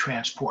a new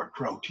transport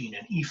protein,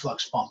 an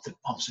efflux pump,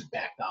 that pumps it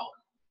back out.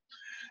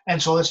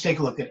 And so let's take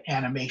a look at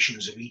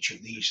animations of each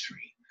of these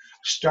three,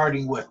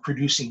 starting with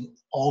producing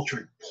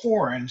altered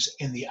porins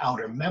in the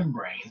outer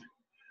membrane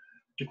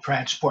to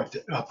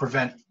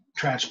prevent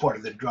transport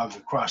of the drug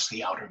across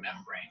the outer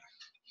membrane,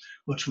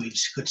 which we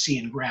could see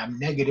in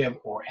gram-negative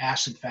or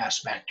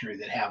acid-fast bacteria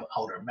that have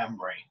outer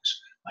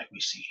membranes, like we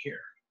see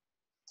here.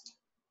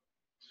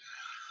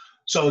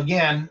 So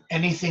again,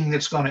 anything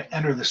that's going to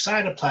enter the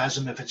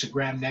cytoplasm, if it's a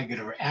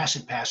gram-negative or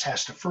acid-fast,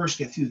 has to first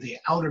get through the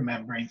outer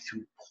membrane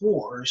through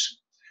pores,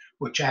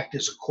 which act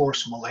as a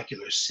coarse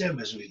molecular sieve,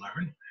 as we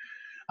learned.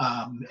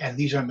 And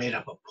these are made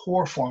up of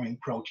pore-forming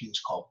proteins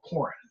called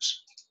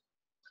porins.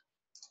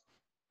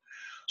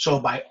 So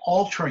by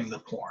altering the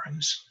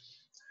porins,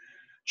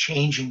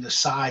 changing the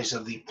size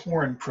of the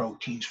porin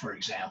proteins, for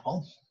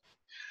example,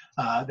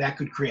 that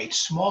could create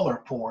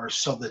smaller pores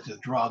so that the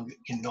drug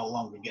can no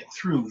longer get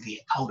through the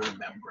outer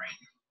membrane.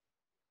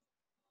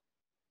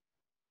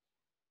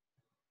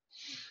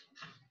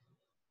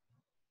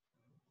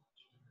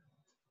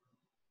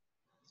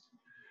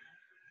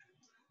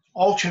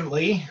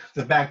 Alternately,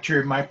 the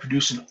bacteria might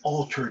produce an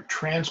altered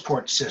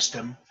transport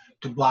system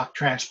to block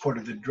transport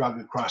of the drug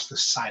across the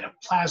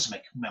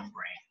cytoplasmic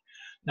membrane.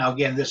 Now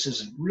again, this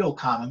isn't real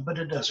common, but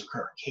it does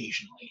occur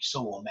occasionally,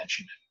 so we'll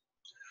mention it.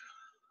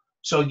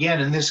 So again,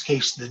 in this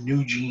case, the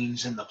new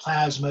genes in the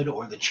plasmid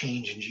or the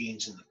change in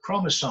genes in the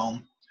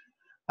chromosome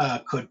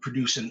could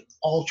produce an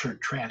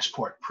altered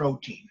transport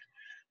protein.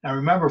 Now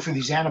remember, for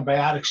these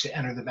antibiotics to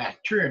enter the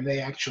bacterium,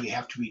 they actually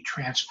have to be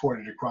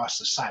transported across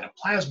the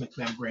cytoplasmic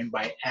membrane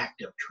by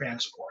active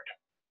transport.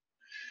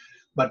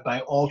 But by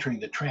altering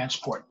the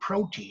transport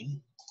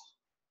protein,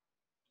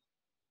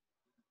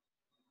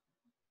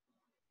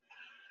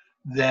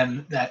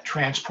 then that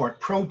transport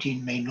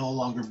protein may no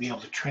longer be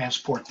able to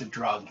transport the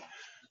drug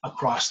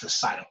across the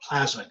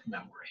cytoplasmic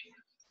membrane.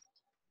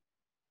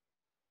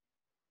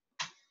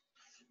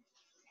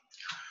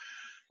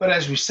 But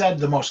as we said,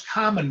 the most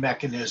common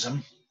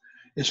mechanism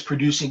is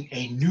producing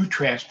a new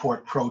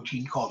transport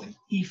protein called an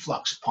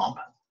efflux pump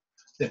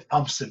that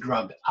pumps the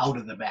drug out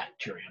of the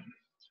bacterium.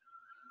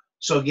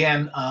 So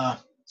again,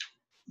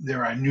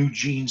 there are new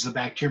genes the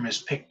bacterium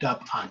has picked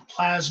up on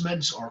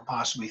plasmids or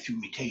possibly through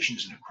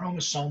mutations in a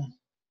chromosome.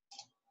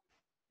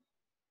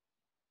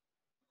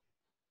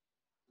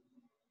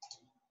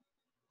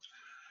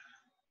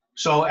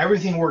 So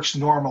everything works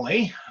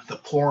normally. The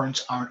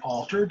porins aren't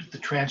altered. The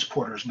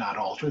transporter is not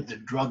altered. The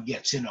drug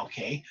gets in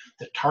okay.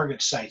 The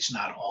target site's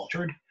not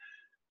altered.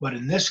 But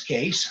in this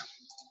case,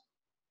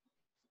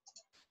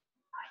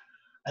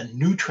 a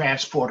new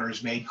transporter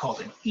is made called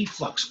an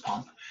efflux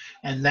pump,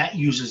 and that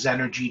uses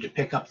energy to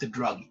pick up the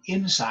drug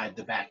inside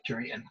the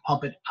bacteria and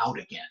pump it out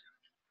again.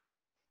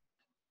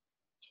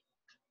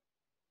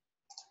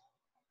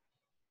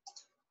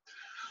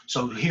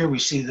 So here we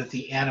see that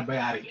the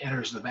antibiotic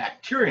enters the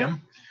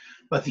bacterium,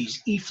 but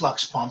these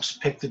efflux pumps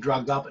pick the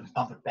drug up and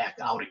pump it back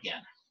out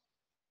again.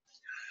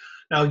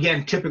 Now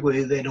again,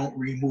 typically they don't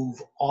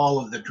remove all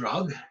of the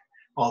drug,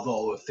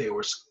 although if they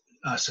were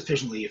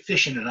sufficiently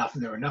efficient enough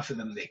and there were enough of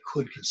them, they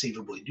could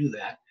conceivably do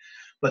that.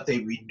 But they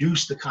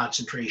reduce the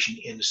concentration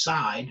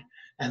inside,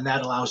 and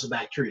that allows the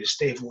bacteria to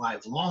stay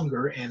alive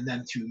longer, and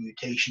then through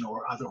mutation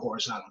or other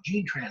horizontal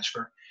gene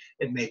transfer,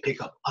 it may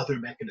pick up other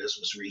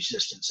mechanisms of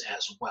resistance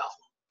as well.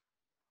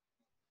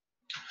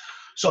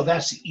 So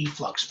that's the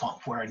efflux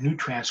pump, where a new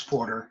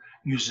transporter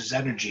uses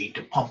energy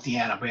to pump the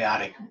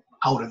antibiotic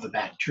out of the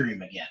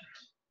bacterium again.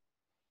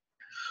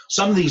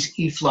 Some of these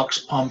efflux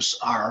pumps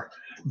are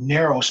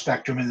narrow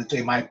spectrum in that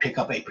they might pick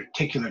up a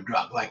particular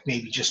drug, like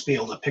maybe just be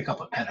able to pick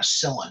up a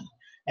penicillin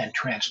and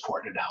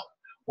transport it out,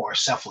 or a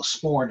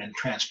cephalosporin and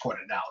transport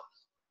it out.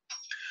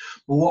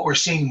 But what we're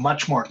seeing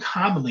much more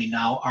commonly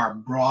now are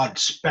broad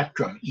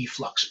spectrum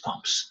efflux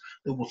pumps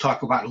that we'll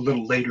talk about a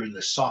little later in the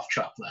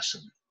SoftChalk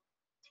lesson.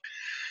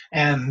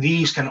 And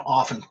these can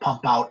often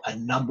pump out a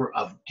number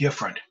of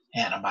different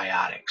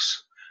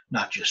antibiotics,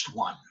 not just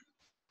one.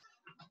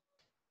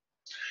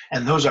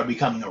 And those are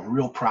becoming a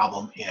real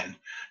problem in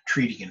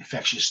treating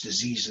infectious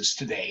diseases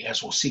today,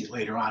 as we'll see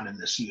later on in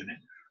this unit.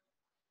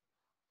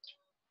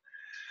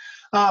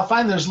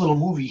 Finally, there's a little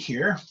movie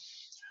here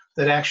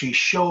that actually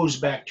shows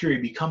bacteria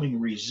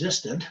becoming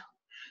resistant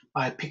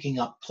by picking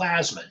up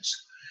plasmids.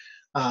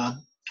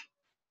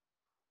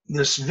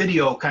 This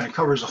video kind of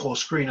covers the whole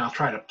screen. I'll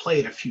try to play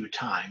it a few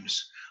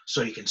times.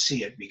 so you can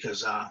see it,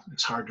 because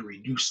it's hard to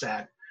reduce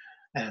that,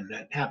 and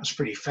that happens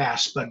pretty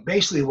fast. But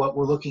basically what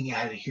we're looking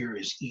at here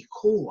is E.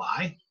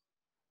 coli,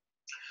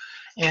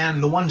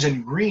 and the ones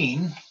in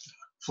green,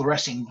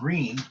 fluorescing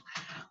green,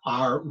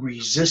 are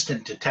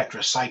resistant to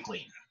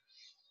tetracycline.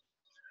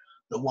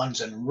 The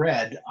ones in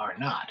red are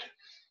not.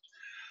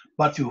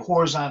 But through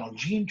horizontal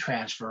gene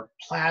transfer,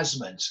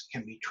 plasmids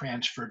can be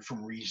transferred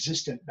from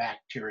resistant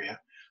bacteria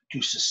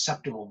to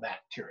susceptible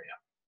bacteria.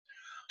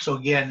 So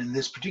again, in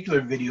this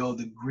particular video,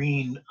 the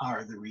green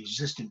are the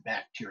resistant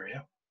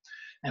bacteria.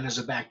 And as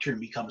a bacteria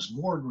becomes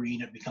more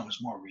green, it becomes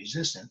more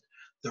resistant.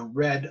 The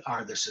red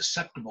are the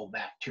susceptible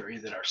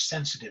bacteria that are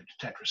sensitive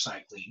to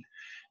tetracycline.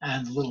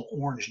 And the little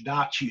orange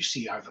dots you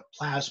see are the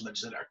plasmids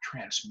that are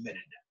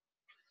transmitted.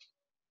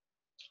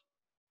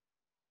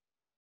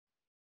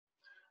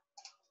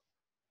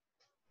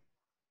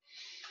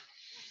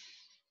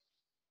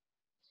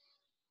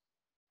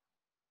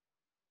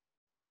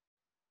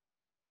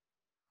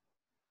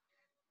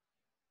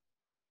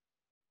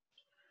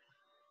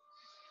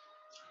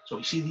 So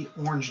we see the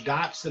orange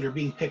dots that are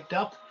being picked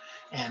up,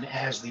 and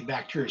as the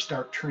bacteria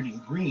start turning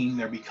green,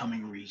 they're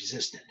becoming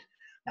resistant.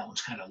 That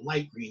one's kind of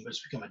light green, but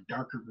it's become a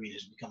darker green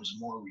as it becomes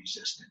more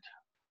resistant.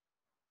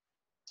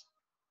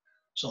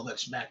 So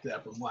let's back that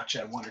up and watch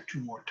that one or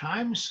two more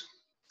times.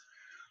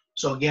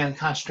 So again,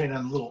 concentrate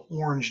on the little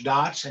orange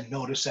dots and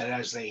notice that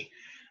as the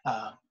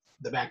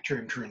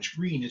bacterium turns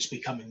green, it's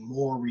becoming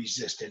more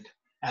resistant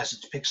as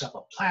it picks up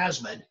a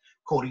plasmid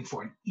coding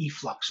for an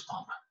efflux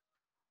pump.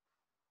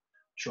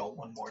 Show it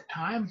one more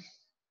time.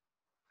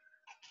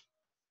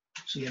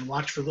 So you can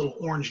watch for little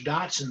orange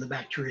dots and the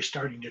bacteria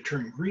starting to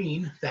turn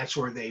green. That's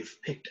where they've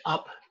picked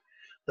up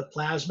the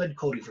plasmid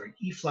coding for an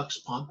efflux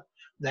pump.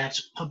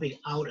 That's pumping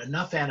out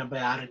enough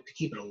antibiotic to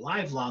keep it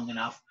alive long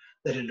enough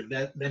that it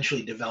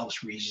eventually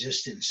develops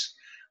resistance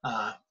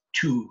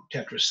to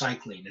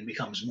tetracycline and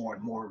becomes more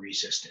and more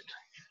resistant.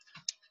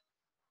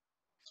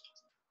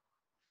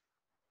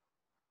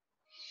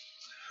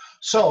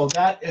 So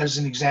that is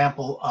an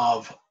example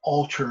of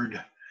altered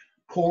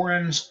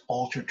porins,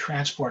 altered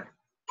transport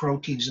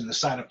proteins in the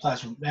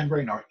cytoplasmic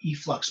membrane, or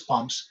efflux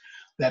pumps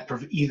that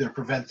either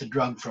prevent the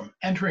drug from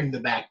entering the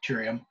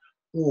bacterium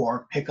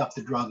or pick up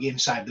the drug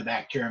inside the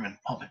bacterium and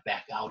pump it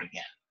back out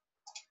again.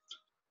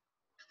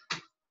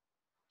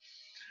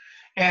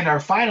 And our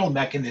final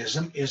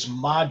mechanism is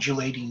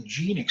modulating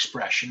gene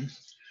expression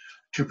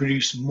to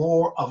produce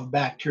more of a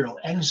bacterial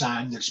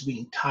enzyme that's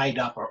being tied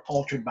up or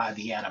altered by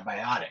the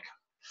antibiotic.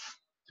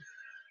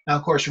 Now,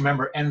 of course,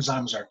 remember,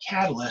 enzymes are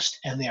catalysts,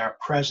 and they are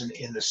present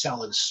in the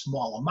cell in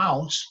small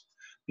amounts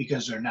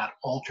because they're not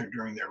altered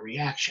during their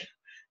reaction.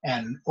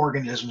 And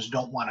organisms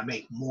don't want to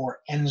make more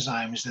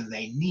enzymes than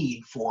they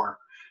need for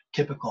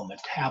typical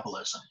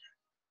metabolism.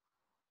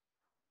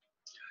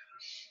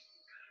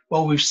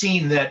 Well, we've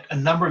seen that a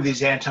number of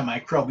these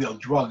antimicrobial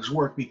drugs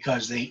work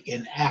because they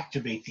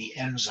inactivate the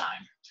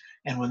enzyme.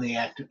 And when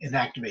they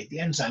inactivate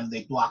the enzyme,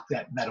 they block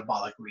that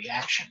metabolic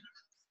reaction.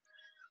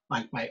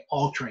 Like by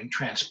altering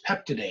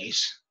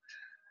transpeptidase,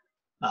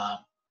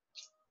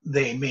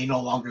 they may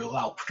no longer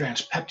allow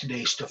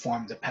transpeptidase to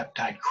form the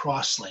peptide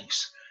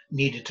crosslinks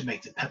needed to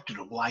make the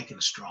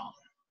peptidoglycan strong.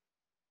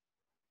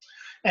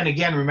 And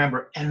again,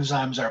 remember,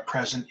 enzymes are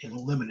present in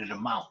limited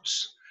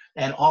amounts,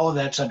 and all of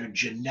that's under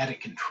genetic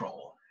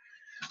control.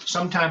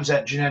 Sometimes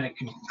that genetic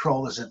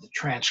control is at the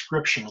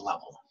transcription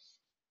level.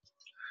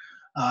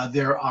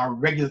 There are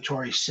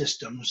regulatory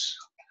systems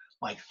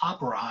like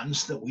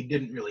operons that we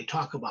didn't really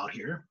talk about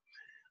here.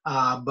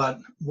 But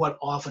what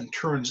often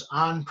turns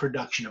on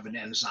production of an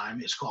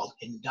enzyme is called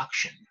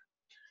induction,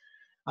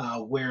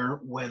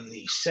 where when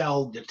the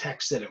cell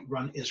detects that it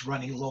is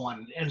running low on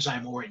an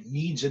enzyme, or it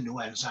needs a new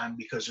enzyme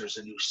because there's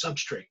a new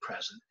substrate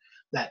present,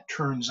 that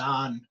turns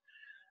on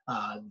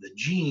the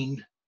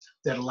gene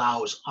that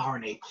allows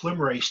RNA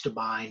polymerase to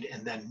bind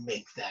and then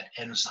make that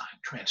enzyme,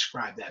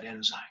 transcribe that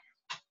enzyme.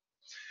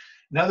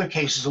 In other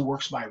cases, it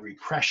works by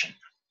repression,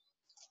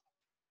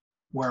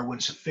 where when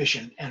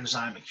sufficient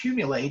enzyme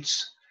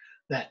accumulates,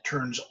 that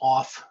turns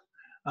off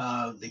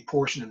the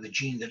portion of the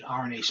gene that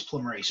RNase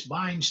polymerase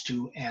binds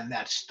to, and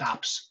that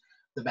stops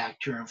the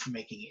bacterium from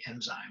making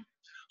enzyme.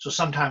 So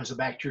sometimes the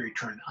bacteria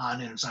turn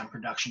on enzyme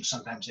production,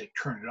 sometimes they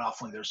turn it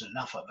off when there's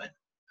enough of it.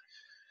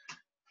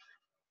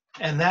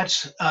 And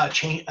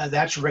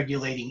that's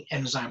regulating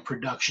enzyme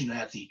production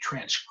at the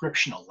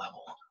transcriptional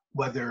level,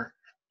 whether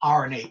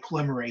RNA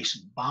polymerase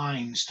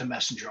binds to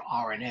messenger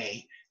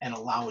RNA and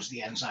allows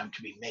the enzyme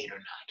to be made or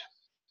not.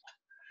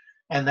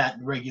 And that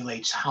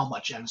regulates how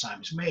much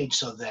enzyme is made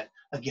so that,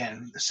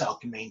 again, the cell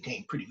can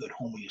maintain pretty good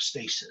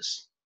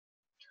homeostasis.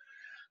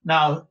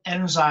 Now,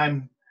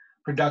 enzyme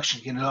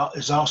production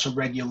is also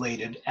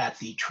regulated at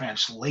the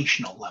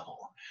translational level.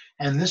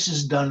 And this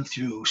is done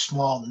through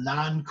small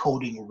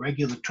non-coding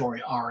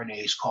regulatory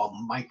RNAs called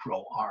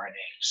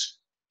microRNAs.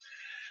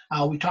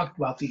 We talked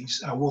about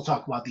these, we'll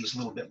talk about these a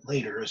little bit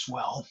later as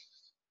well.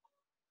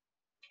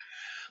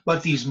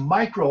 But these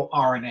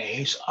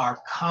microRNAs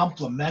are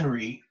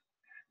complementary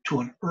to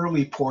an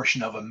early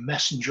portion of a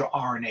messenger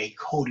RNA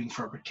coding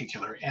for a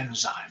particular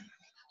enzyme.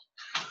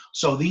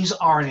 So these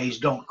RNAs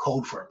don't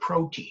code for a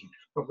protein,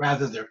 but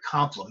rather they're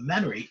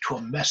complementary to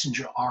a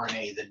messenger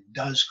RNA that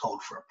does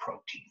code for a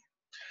protein.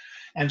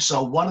 And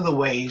so one of the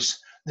ways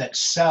that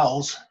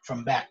cells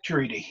from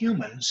bacteria to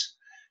humans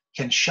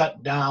can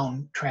shut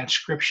down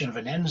transcription of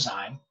an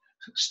enzyme,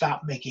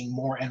 stop making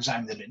more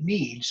enzyme than it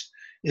needs,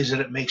 is that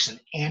it makes an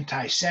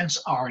antisense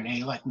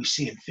RNA like we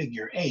see in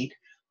figure 8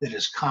 that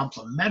is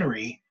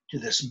complementary to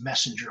this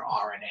messenger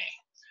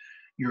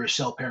RNA.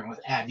 Uracil pairing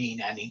with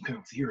adenine, adenine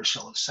pairing with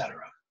uracil,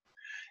 etc.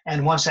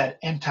 And once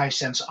that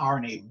antisense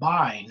RNA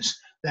binds,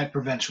 that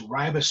prevents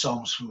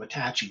ribosomes from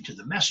attaching to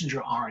the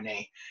messenger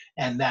RNA,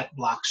 and that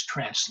blocks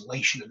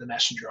translation of the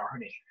messenger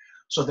RNA.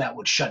 So that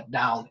would shut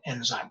down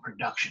enzyme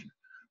production.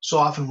 So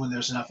often when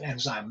there's enough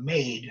enzyme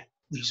made,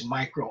 these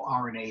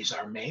microRNAs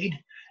are made,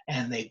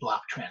 and they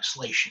block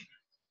translation.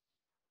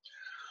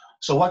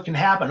 So what can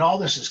happen? All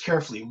this is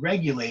carefully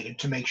regulated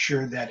to make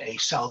sure that a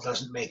cell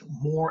doesn't make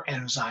more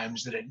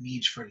enzymes than it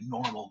needs for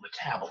normal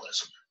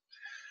metabolism.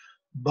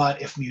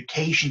 But if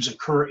mutations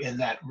occur in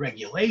that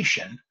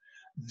regulation,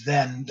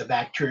 then the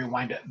bacteria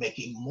wind up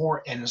making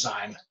more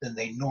enzyme than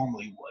they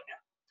normally would.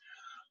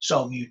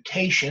 So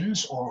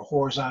mutations or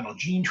horizontal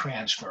gene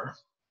transfer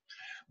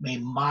may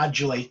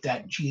modulate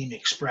that gene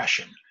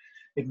expression.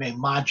 It may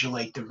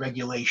modulate the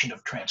regulation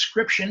of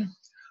transcription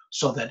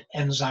so that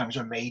enzymes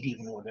are made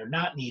even when they're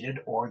not needed,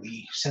 or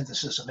the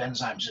synthesis of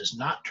enzymes is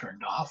not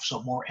turned off,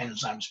 so more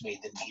enzymes made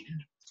than needed.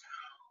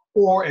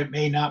 Or it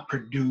may not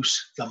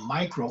produce the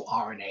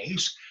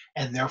microRNAs,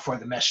 and therefore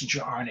the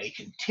messenger RNA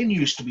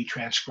continues to be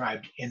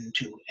transcribed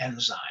into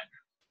enzyme.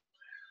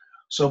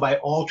 So by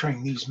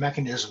altering these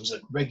mechanisms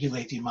that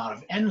regulate the amount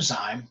of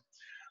enzyme,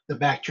 the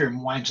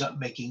bacterium winds up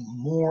making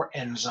more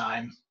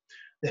enzyme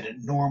than it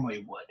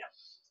normally would.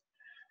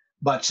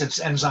 But since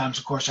enzymes,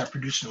 of course, are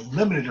produced in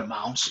limited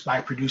amounts,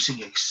 by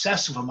producing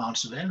excessive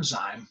amounts of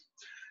enzyme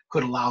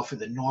could allow for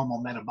the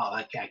normal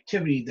metabolic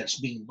activity that's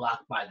being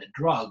blocked by the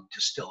drug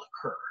to still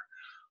occur.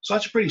 So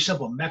that's a pretty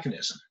simple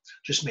mechanism.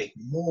 Just make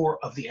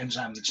more of the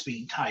enzyme that's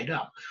being tied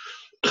up.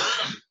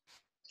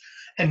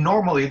 And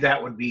normally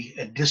that would be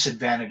a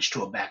disadvantage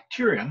to a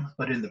bacterium,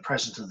 but in the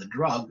presence of the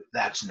drug,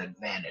 that's an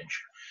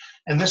advantage.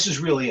 And this is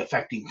really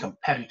affecting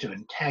competitive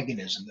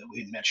antagonism that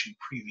we had mentioned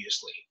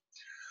previously.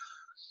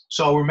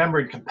 So remember,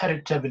 in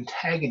competitive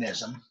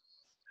antagonism,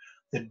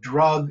 the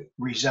drug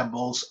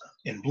resembles,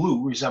 in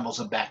blue, resembles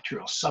a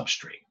bacterial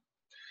substrate.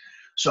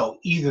 So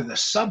either the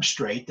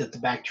substrate that the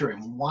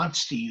bacterium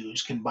wants to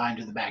use can bind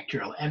to the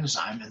bacterial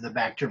enzyme and the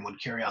bacterium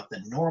would carry out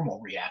the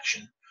normal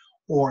reaction,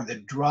 or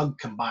the drug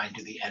can bind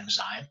to the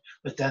enzyme,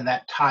 but then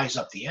that ties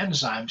up the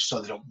enzyme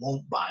so that it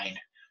won't bind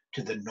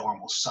to the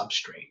normal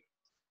substrate.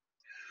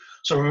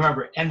 So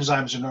remember,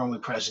 enzymes are normally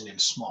present in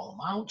small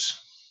amounts.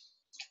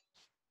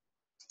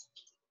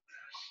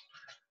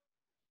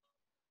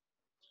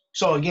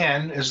 So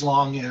again, as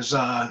long as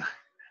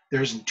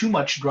there isn't too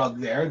much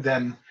drug there,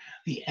 then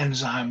the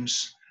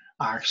enzymes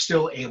are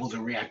still able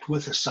to react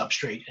with the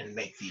substrate and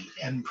make the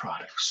end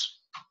products.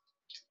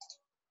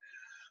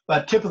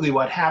 But typically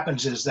what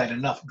happens is that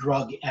enough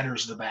drug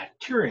enters the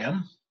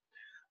bacterium,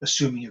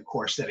 assuming, of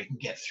course, that it can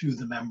get through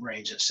the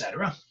membranes,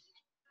 etc.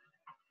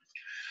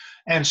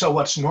 And so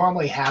what's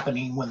normally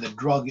happening when the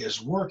drug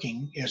is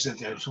working is that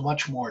there's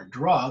much more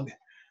drug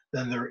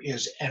than there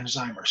is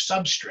enzyme or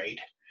substrate.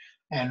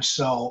 And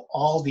so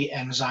all the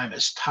enzyme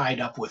is tied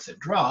up with the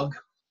drug.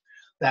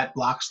 That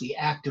blocks the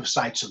active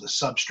sites of the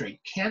substrate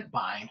can't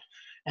bind,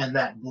 and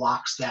that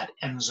blocks that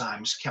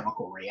enzyme's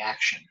chemical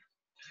reaction.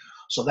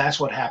 So that's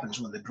what happens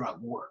when the drug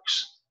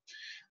works.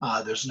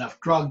 There's enough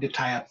drug to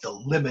tie up the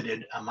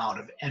limited amount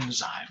of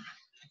enzyme.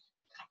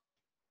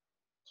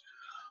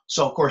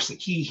 So of course the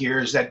key here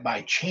is that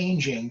by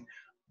changing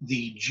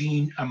the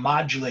gene,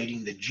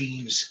 modulating the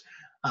gene's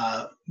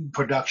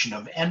production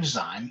of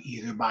enzyme,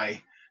 either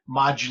by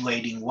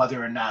modulating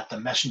whether or not the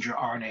messenger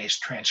RNA is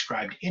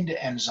transcribed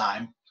into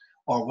enzyme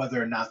or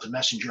whether or not the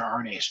messenger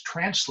RNA is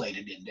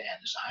translated into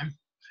enzyme,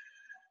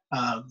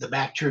 the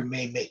bacteria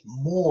may make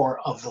more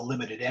of the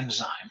limited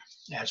enzyme,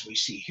 as we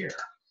see here.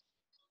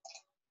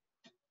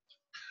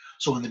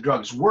 So when the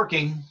drug's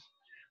working,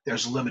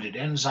 there's limited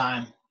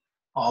enzyme.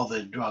 All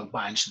the drug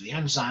binds to the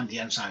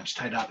enzyme's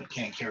tied up, it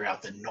can't carry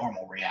out the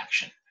normal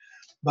reaction.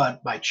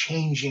 But by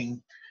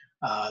changing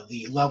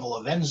the level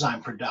of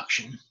enzyme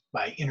production,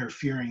 by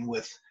interfering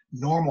with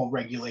normal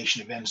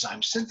regulation of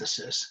enzyme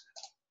synthesis,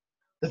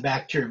 the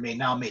bacteria may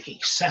now make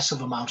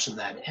excessive amounts of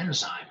that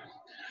enzyme.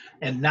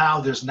 And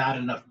now there's not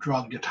enough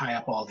drug to tie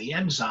up all the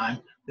enzyme.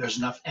 There's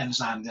enough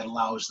enzyme that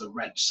allows the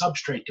red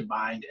substrate to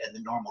bind and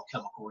the normal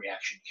chemical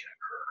reaction can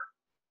occur.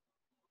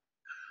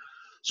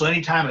 So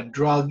anytime a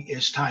drug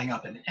is tying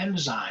up an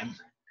enzyme,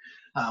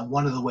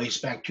 one of the ways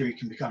bacteria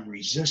can become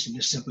resistant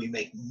is simply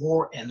make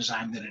more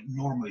enzyme than it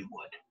normally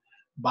would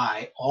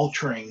by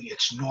altering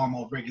its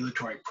normal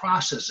regulatory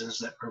processes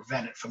that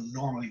prevent it from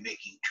normally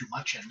making too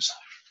much enzyme.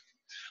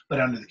 But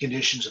under the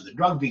conditions of the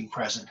drug being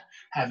present,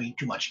 having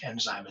too much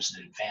enzyme is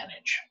an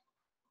advantage.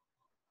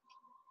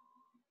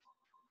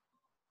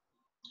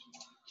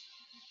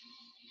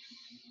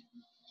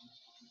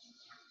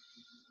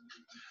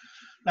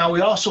 Now,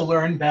 we also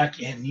learned back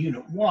in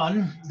Unit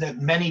 1 that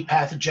many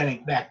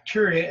pathogenic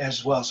bacteria,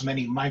 as well as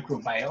many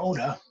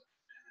microbiota,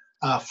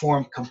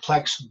 form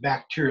complex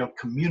bacterial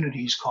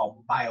communities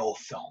called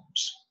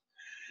biofilms.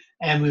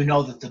 And we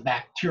know that the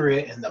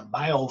bacteria in the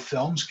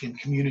biofilms can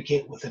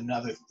communicate with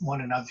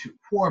one another through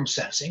quorum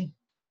sensing,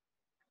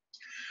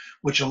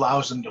 which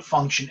allows them to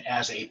function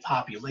as a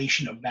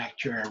population of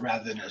bacteria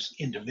rather than as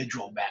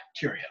individual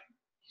bacteria.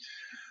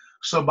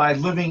 So by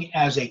living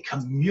as a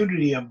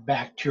community of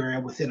bacteria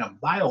within a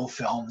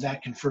biofilm,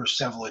 that confers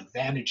several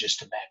advantages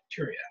to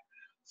bacteria.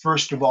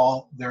 First of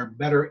all, they're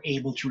better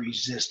able to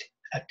resist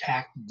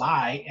attack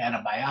by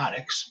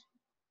antibiotics,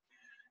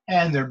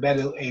 and they're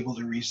better able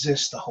to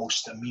resist the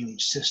host immune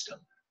system.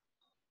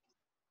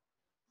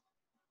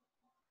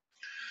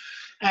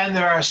 And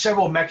there are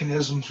several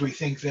mechanisms we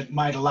think that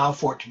might allow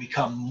for it to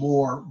become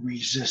more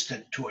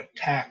resistant to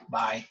attack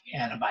by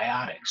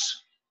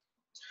antibiotics.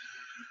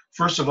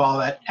 First of all,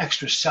 that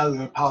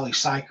extracellular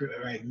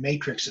polysaccharide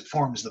matrix that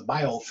forms the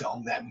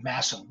biofilm, that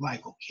massive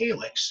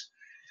glycocalyx,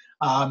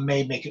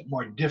 may make it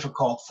more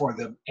difficult for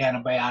the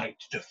antibiotic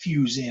to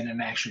diffuse in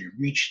and actually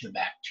reach the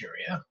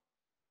bacteria.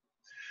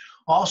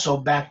 Also,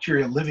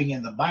 bacteria living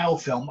in the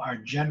biofilm are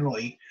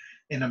generally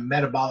in a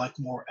metabolic,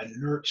 more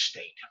inert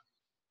state.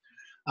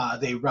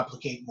 They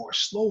replicate more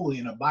slowly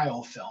in a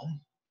biofilm,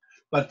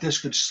 but this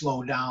could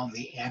slow down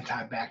the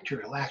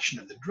antibacterial action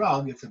of the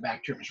drug if the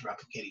bacterium is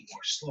replicating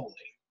more slowly.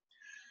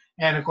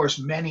 And of course,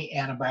 many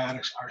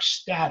antibiotics are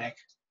static,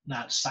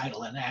 not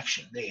cytal in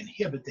action. They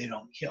inhibit, they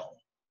don't kill.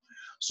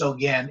 So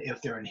again,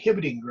 if they're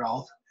inhibiting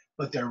growth,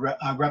 but they're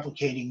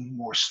replicating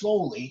more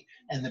slowly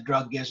and the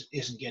drug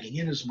isn't getting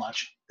in as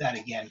much, that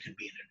again could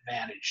be an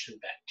advantage to the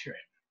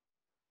bacterium.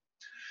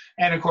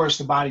 And of course,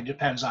 the body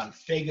depends on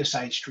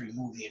phagocytes to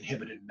remove the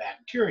inhibited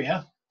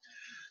bacteria,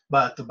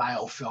 but the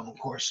biofilm, of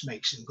course,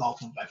 makes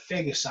engulfment by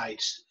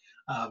phagocytes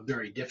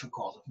very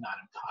difficult, if not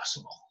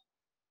impossible.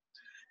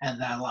 And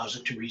that allows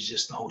it to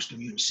resist the host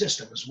immune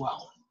system as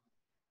well.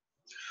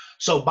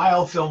 So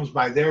biofilms,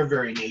 by their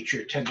very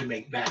nature, tend to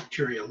make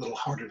bacteria a little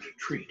harder to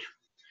treat.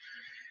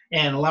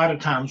 And a lot of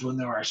times when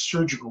there are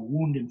surgical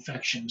wound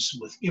infections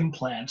with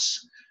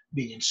implants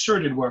being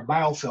inserted where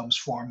biofilms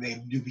form, they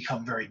do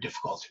become very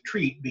difficult to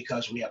treat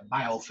because we have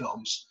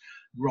biofilms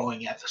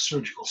growing at the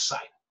surgical site.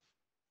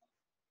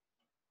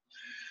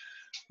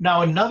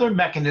 Now, another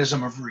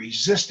mechanism of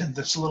resistance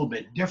that's a little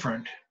bit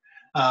different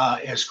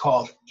is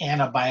called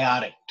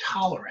antibiotic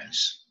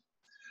tolerance.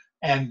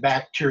 And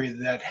bacteria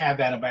that have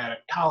antibiotic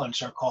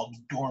tolerance are called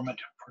dormant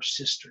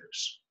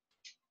persisters.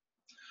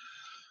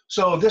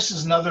 So this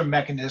is another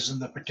mechanism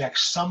that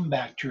protects some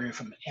bacteria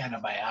from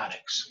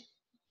antibiotics.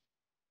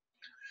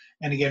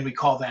 And again, we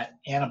call that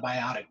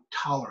antibiotic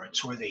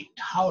tolerance, where they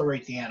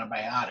tolerate the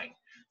antibiotic.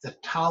 The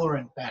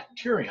tolerant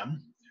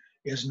bacterium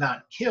is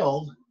not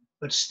killed,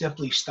 but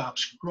simply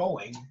stops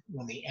growing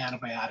when the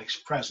antibiotic's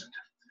present.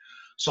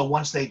 So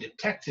once they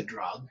detect the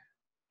drug,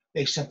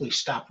 they simply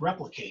stop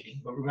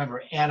replicating. But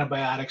remember,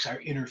 antibiotics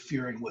are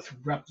interfering with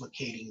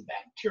replicating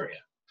bacteria.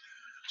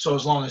 So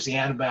as long as the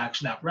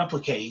antibiotic's not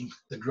replicating,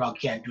 the drug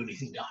can't do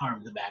anything to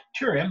harm the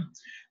bacterium,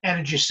 and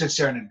it just sits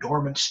there in a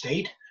dormant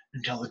state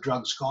until the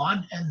drug's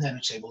gone, and then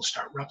it's able to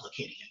start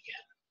replicating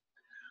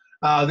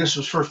again. This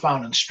was first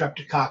found in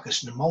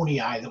Streptococcus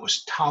pneumoniae that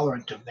was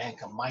tolerant to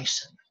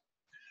vancomycin.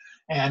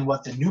 And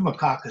what the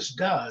pneumococcus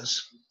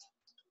does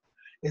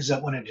is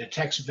that when it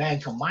detects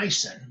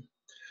vancomycin,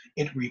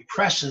 it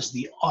represses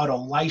the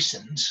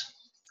autolysins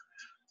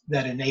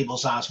that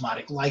enables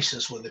osmotic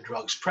lysis when the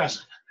drug's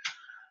present.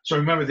 So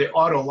remember, the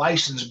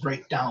autolysins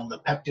break down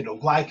the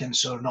peptidoglycan,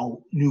 so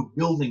no new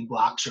building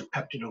blocks or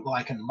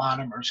peptidoglycan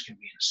monomers can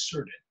be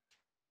inserted.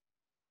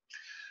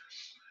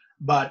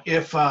 But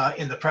if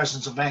in the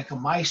presence of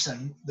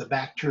vancomycin, the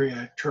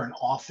bacteria turn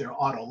off their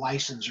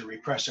autolysins or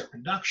repress their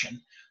production,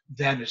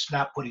 then it's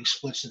not putting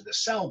splits in the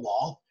cell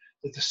wall.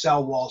 If the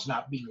cell wall is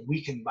not being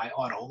weakened by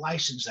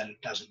autolysins, then it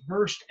doesn't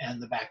burst,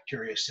 and the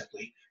bacteria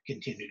simply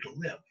continue to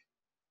live.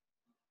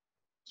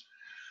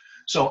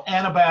 So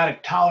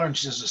antibiotic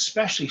tolerance is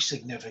especially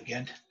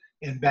significant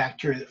in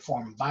bacteria that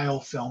form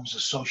biofilms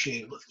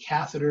associated with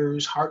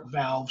catheters, heart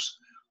valves,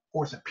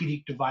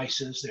 orthopedic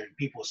devices. There are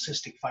people with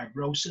cystic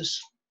fibrosis.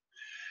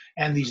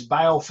 And these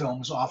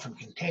biofilms often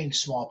contain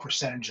small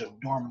percentage of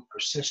dormant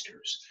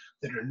persisters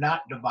that are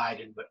not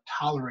divided but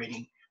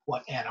tolerating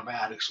what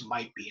antibiotics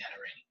might be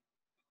entering.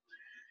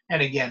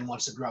 And again,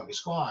 once the drug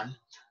is gone,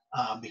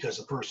 because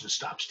the person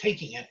stops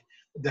taking it,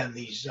 then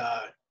these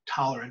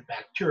tolerant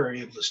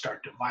bacteria are able to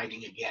start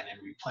dividing again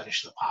and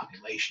replenish the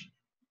population.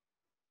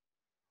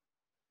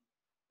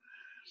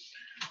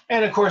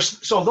 And of course,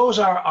 so those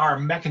are our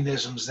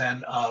mechanisms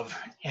then of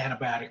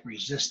antibiotic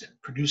resistance,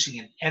 producing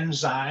an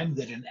enzyme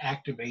that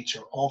inactivates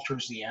or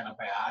alters the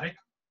antibiotic,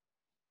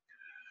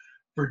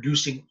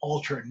 producing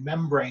altered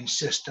membrane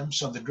systems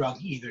so the drug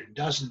either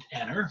doesn't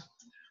enter,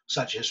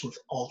 such as with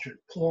altered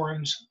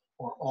porins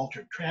or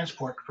altered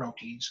transport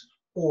proteins,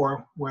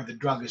 or where the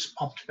drug is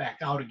pumped back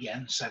out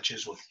again, such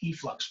as with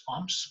efflux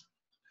pumps,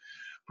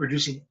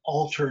 producing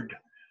altered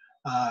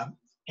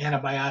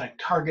antibiotic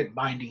target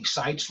binding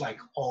sites like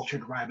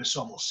altered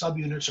ribosomal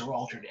subunits or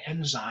altered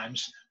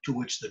enzymes to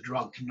which the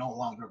drug can no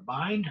longer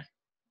bind,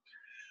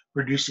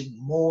 producing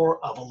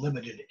more of a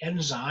limited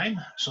enzyme,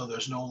 so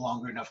there's no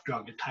longer enough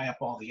drug to tie up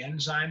all the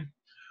enzyme,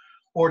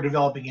 or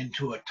developing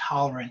into a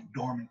tolerant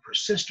dormant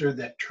persister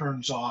that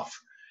turns off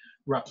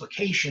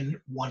replication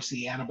once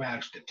the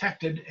antibiotic's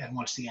detected, and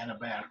once the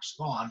antibiotic's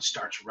gone,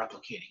 starts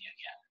replicating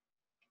again.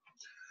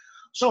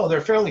 So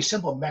they're fairly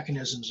simple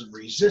mechanisms of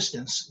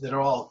resistance that are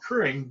all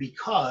occurring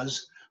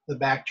because the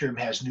bacterium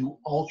has new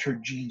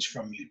altered genes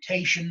from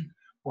mutation,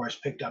 or has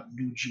picked up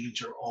new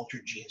genes or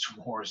altered genes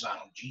from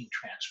horizontal gene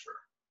transfer.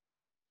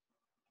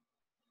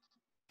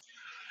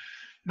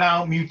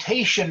 Now,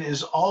 mutation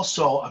is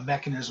also a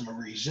mechanism of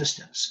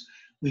resistance.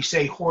 We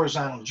say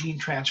horizontal gene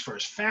transfer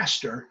is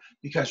faster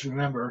because,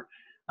 remember,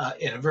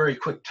 in a very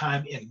quick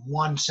time, in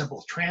one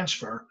simple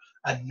transfer,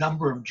 a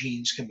number of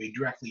genes can be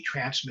directly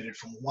transmitted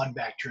from one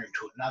bacterium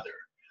to another,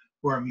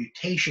 where a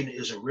mutation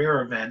is a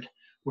rare event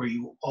where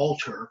you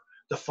alter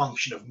the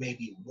function of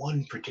maybe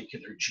one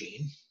particular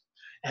gene.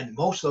 And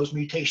most of those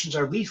mutations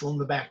are lethal, and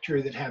the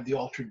bacteria that have the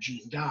altered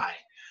gene die.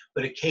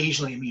 But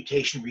occasionally a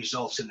mutation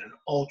results in an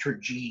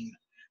altered gene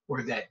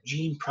where that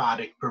gene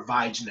product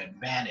provides an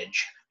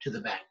advantage to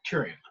the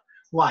bacterium,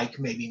 like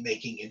maybe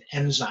making an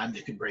enzyme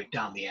that could break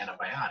down the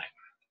antibiotic.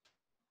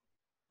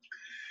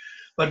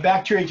 But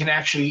bacteria can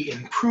actually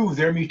improve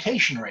their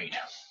mutation rate.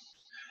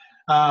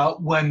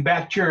 When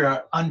bacteria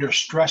are under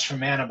stress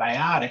from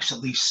antibiotics, at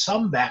least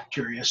some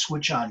bacteria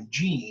switch on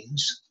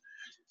genes,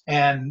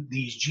 and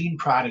these gene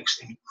products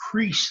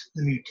increase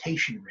the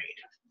mutation rate.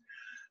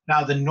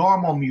 Now, the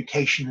normal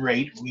mutation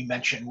rate we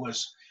mentioned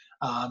was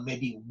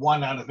maybe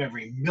 1 out of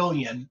every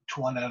million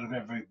to 1 out of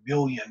every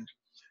billion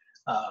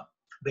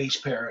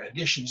base pair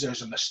additions.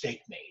 There's a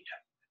mistake made,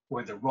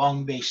 where the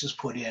wrong base is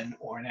put in,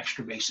 or an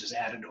extra base is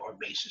added, or a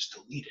base is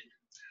deleted.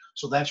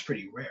 So that's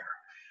pretty rare.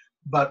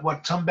 But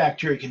what some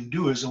bacteria can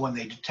do is that when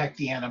they detect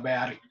the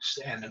antibiotics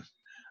and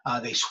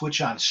they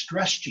switch on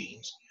stress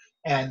genes,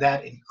 and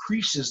that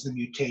increases the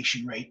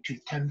mutation rate to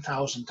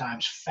 10,000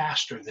 times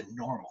faster than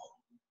normal.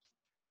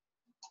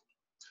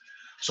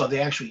 So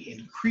they actually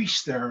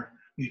increase their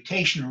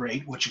mutation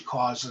rate, which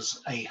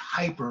causes a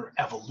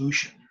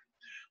hyper-evolution,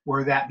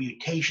 where that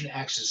mutation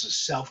acts as a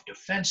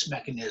self-defense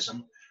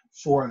mechanism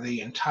for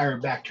the entire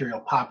bacterial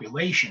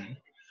population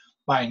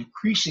by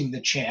increasing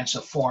the chance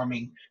of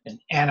forming an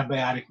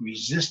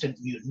antibiotic-resistant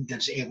mutant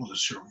that's able to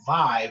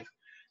survive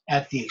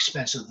at the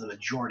expense of the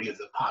majority of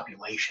the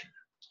population.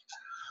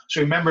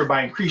 So remember,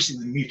 by increasing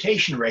the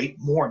mutation rate,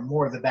 more and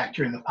more of the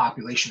bacteria in the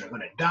population are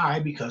going to die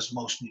because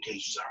most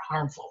mutations are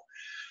harmful.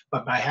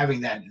 But by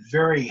having that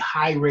very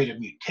high rate of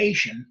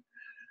mutation,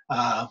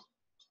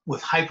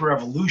 with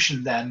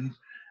hyperevolution, then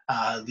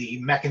the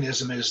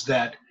mechanism is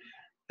that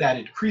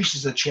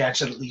increases the chance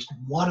that at least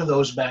one of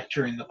those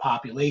bacteria in the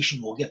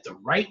population will get the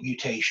right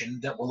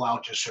mutation that will allow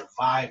it to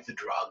survive the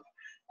drug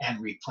and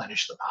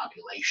replenish the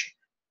population.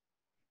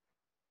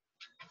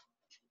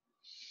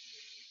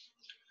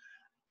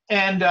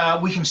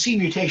 And we can see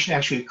mutation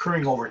actually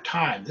occurring over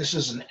time. This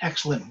is an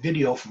excellent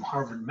video from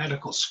Harvard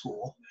Medical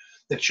School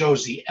that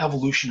shows the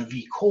evolution of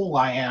E.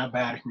 coli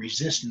antibiotic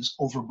resistance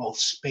over both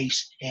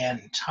space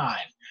and time.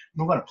 And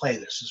we're going to play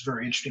this. It's a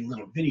very interesting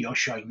little video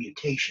showing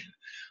mutation,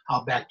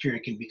 how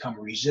bacteria can become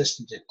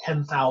resistant to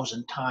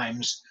 10,000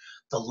 times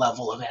the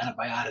level of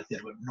antibiotic that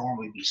it would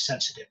normally be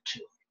sensitive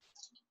to.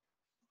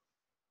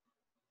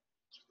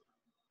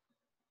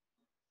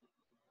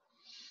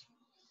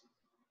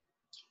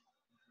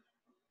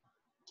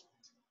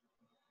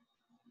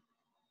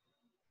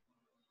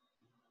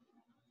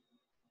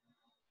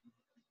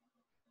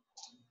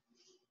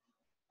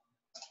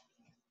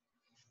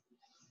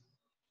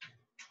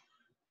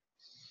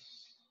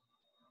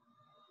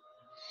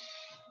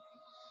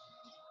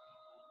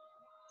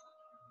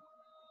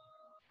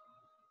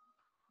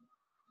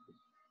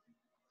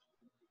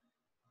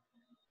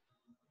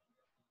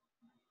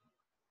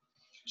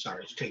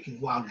 Sorry, it's taking a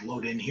while to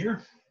load in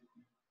here.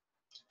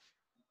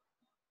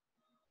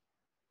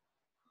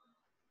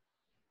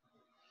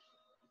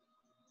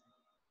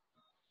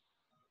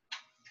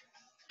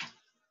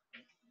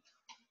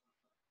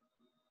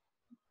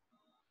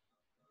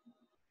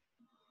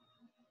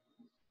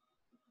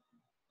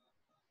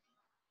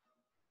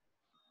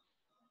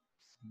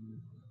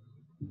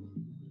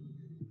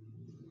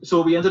 So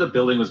what we ended up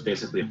building was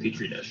basically a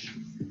petri dish,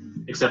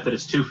 except that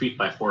it's 2 feet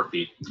by 4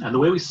 feet. And the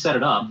way we set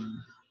it up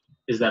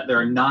is that there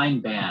are 9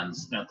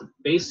 bands, and at the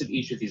base of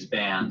each of these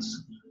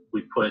bands,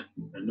 we put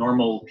a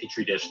normal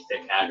petri dish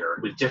thick agar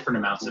with different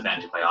amounts of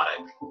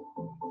antibiotic.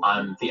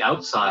 On the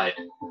outside,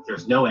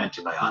 there's no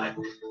antibiotic.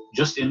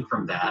 Just in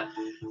from that,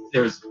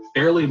 there's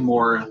barely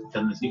more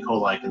than the E.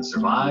 coli can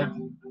survive.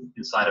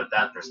 Inside of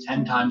that, there's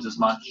 10 times as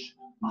much,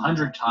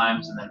 100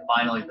 times, and then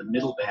finally the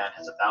middle band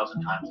has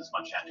 1,000 times as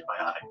much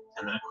antibiotic.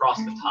 And then across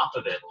the top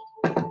of it,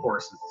 pour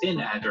some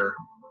thin agar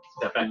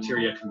that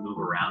bacteria can move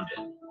around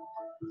in.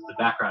 The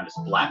background is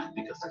black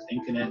because there's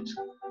ink in it,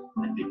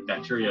 and the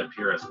bacteria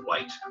appear as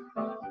white.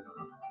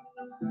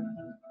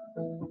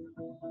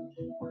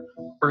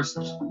 First,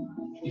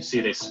 you see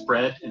they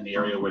spread in the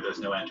area where there's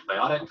no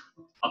antibiotic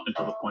up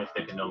until the point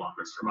they can no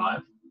longer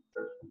survive.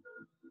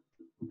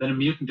 Then a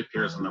mutant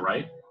appears on the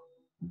right.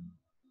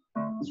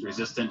 It's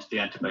resistant to the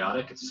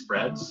antibiotic, it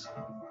spreads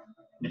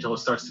until it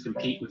starts to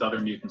compete with other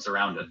mutants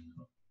around it.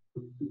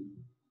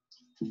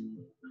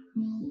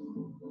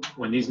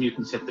 When these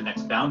mutants hit the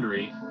next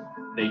boundary,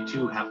 they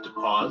too have to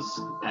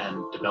pause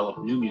and develop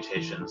new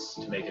mutations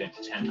to make it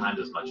into 10 times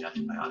as much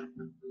antibiotic.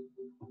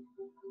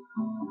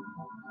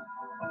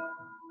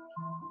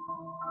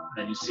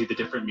 Then you see the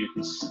different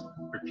mutants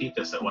repeat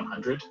this at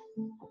 100.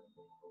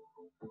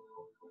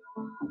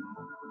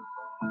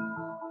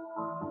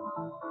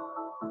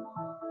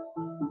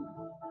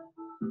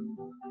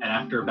 And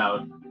after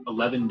about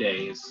 11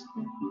 days,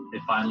 they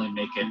finally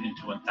make it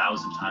into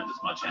 1,000 times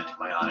as much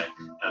antibiotic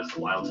as the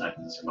wild type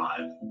can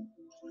survive.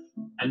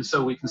 And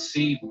so we can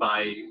see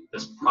by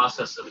this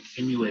process of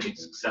accumulating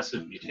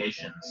successive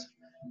mutations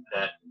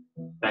that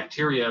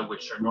bacteria,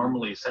 which are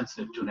normally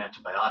sensitive to an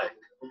antibiotic,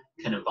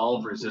 can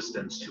evolve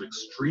resistance to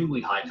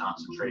extremely high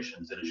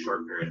concentrations in a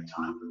short period of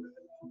time.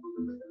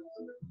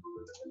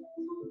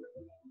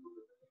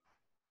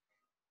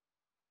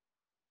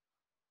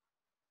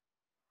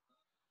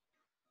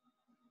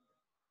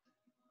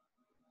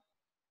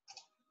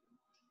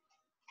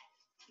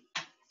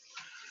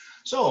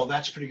 So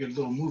that's a pretty good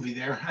little movie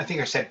there. I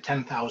think I said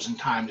 10,000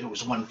 times. It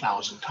was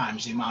 1,000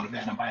 times the amount of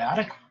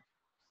antibiotic.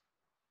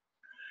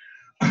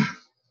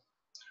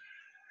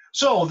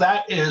 So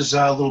that is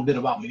a little bit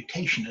about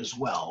mutation as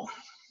well.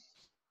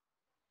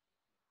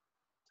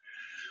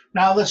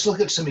 Now let's look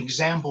at some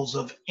examples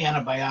of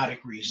antibiotic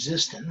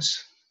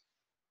resistance.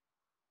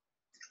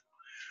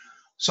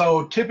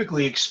 So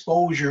typically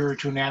exposure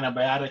to an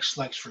antibiotic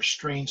selects for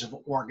strains of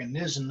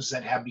organisms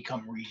that have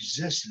become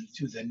resistant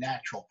through the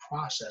natural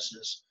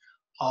processes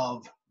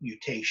of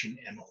mutation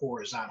and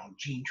horizontal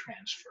gene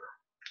transfer.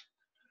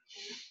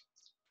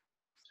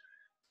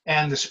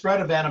 And the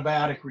spread of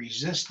antibiotic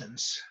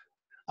resistance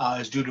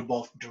is due to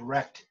both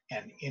direct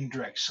and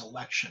indirect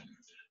selection.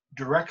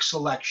 Direct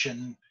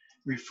selection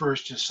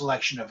refers to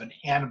selection of an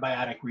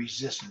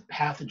antibiotic-resistant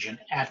pathogen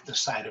at the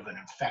site of an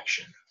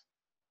infection.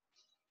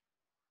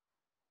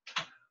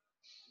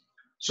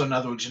 So in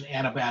other words, an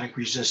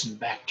antibiotic-resistant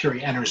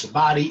bacteria enters the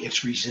body,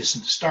 it's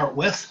resistant to start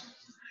with,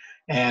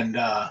 and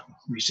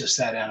resists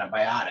that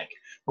antibiotic.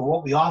 But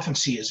what we often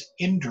see is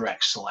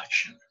indirect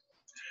selection.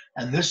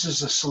 And this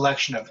is a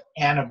selection of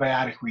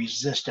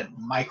antibiotic-resistant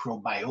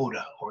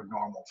microbiota, or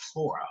normal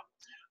flora,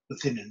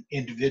 within an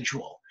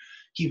individual.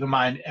 Keep in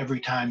mind, every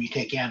time you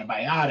take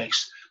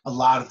antibiotics, a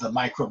lot of the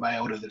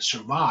microbiota that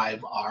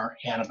survive are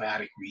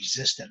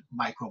antibiotic-resistant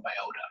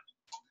microbiota.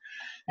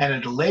 And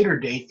at a later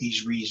date,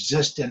 these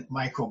resistant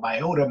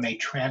microbiota may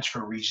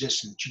transfer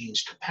resistant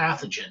genes to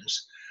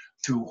pathogens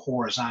through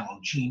horizontal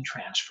gene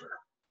transfer.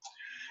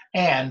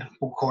 And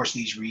of course,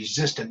 these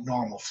resistant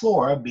normal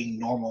flora, being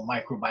normal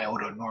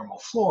microbiota, normal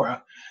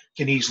flora,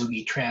 can easily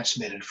be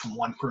transmitted from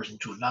one person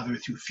to another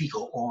through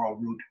fecal, oral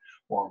route,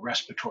 or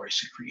respiratory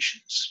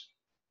secretions.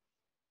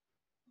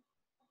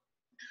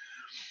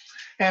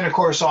 And of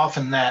course,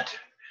 often that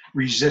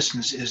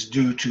resistance is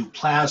due to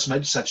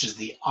plasmids, such as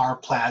the R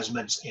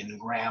plasmids in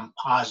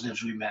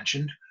gram-positives we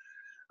mentioned,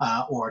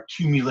 or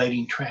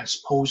accumulating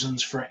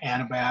transposons for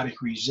antibiotic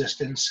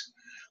resistance,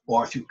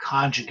 or through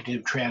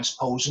conjugative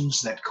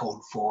transposons that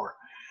code for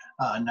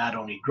not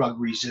only drug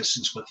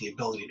resistance, but the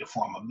ability to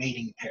form a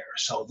mating pair.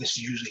 So this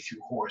is usually through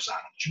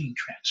horizontal gene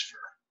transfer.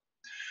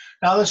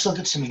 Now let's look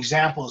at some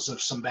examples of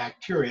some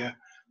bacteria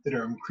that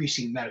are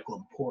increasing medical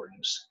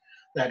importance.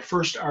 That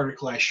first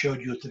article I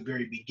showed you at the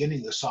very beginning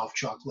of the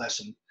SoftChalk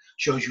lesson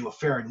shows you a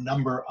fair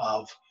number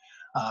of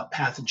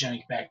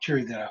pathogenic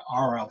bacteria that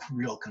are of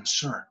real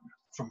concern,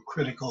 from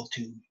critical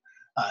to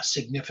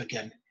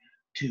significant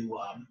to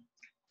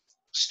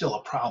still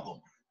a problem.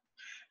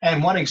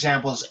 And one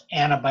example is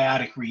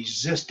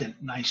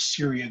antibiotic-resistant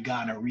Neisseria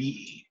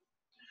gonorrhoeae.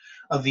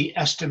 Of the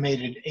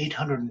estimated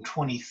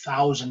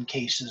 820,000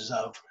 cases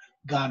of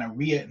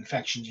gonorrhea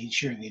infections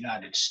each year in the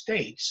United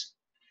States,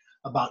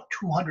 about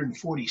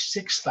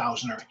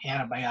 246,000 are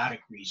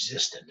antibiotic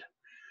resistant.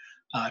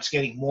 It's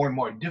getting more and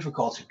more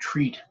difficult to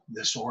treat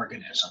this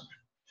organism,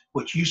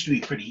 which used to be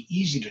pretty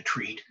easy to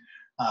treat.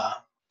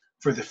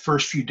 For the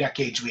first few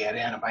decades, we had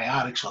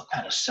antibiotics like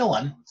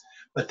penicillin,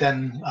 but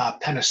then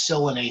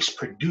penicillinase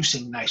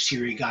producing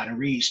Neisseria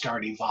gonorrhoeae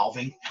started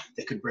evolving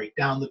that could break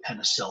down the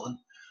penicillin.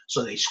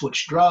 So they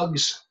switched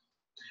drugs,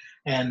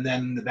 and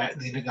then the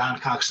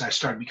gonococci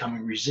started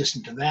becoming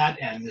resistant to that,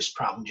 and this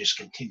problem just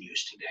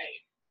continues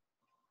today.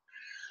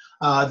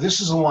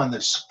 This is the one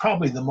that's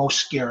probably the most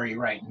scary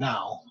right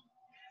now.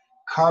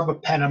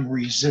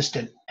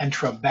 Carbapenem-resistant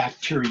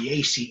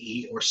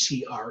Enterobacteriaceae, or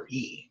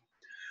CRE.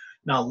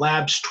 Now,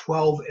 labs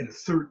 12 and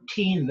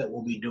 13 that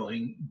we'll be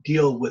doing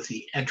deal with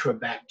the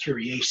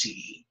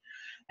Enterobacteriaceae.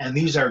 And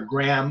these are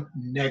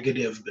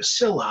gram-negative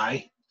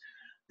bacilli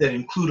that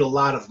include a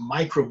lot of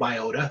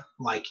microbiota,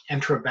 like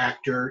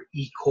Enterobacter,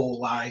 E.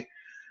 coli,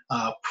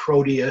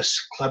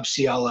 Proteus,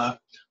 Klebsiella,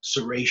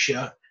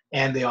 Serratia,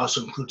 and they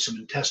also include some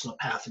intestinal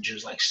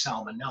pathogens like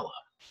salmonella.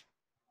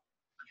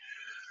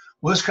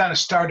 Well, this kind of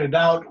started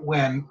out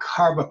when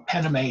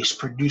carbapenemase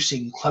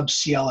producing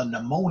Klebsiella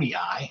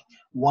pneumoniae,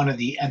 one of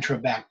the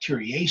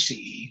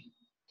Enterobacteriaceae,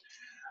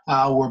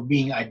 were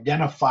being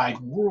identified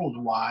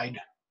worldwide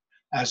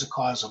as a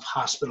cause of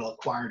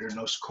hospital-acquired or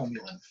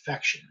nosocomial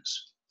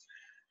infections.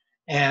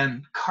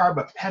 And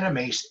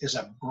carbapenemase is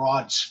a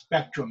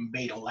broad-spectrum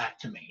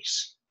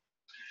beta-lactamase.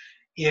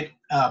 It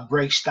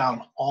breaks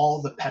down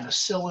all the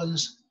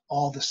penicillins,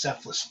 all the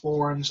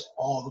cephalosporins,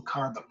 all the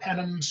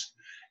carbapenems,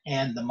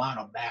 and the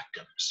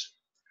monobactams.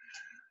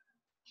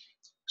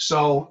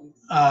 So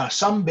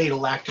some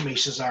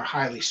beta-lactamases are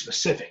highly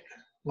specific,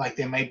 like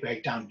they may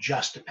break down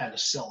just a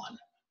penicillin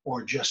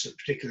or just a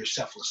particular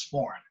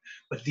cephalosporin.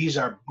 But these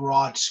are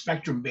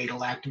broad-spectrum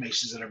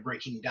beta-lactamases that are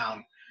breaking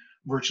down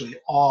virtually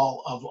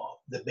all of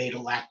the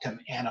beta-lactam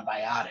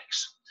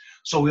antibiotics.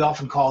 So we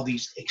often call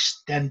these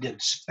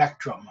extended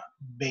spectrum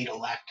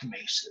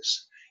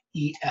beta-lactamases,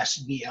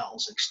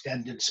 ESBLs,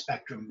 extended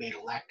spectrum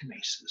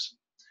beta-lactamases.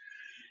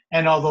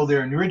 And although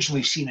they're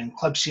originally seen in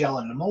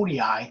Klebsiella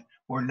pneumoniae,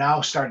 we're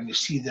now starting to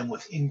see them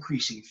with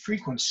increasing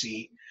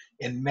frequency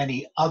in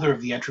many other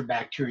of the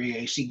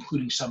Enterobacteriaceae,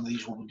 including some of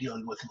these we'll be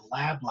dealing with in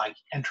lab, like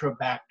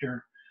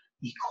Enterobacter,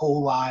 E.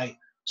 coli,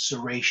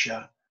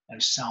 Serratia, and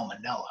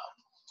Salmonella.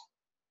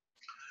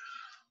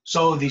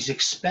 So these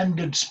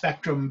expanded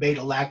spectrum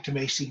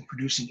beta-lactamase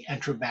producing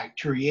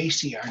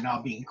Enterobacteriaceae are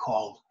now being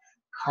called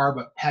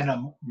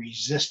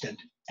carbapenem-resistant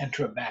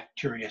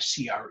Enterobacteria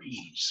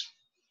CREs.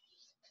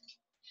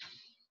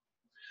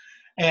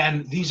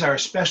 And these are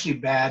especially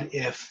bad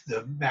if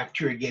the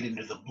bacteria get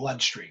into the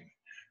bloodstream.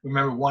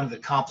 Remember, one of the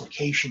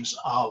complications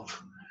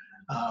of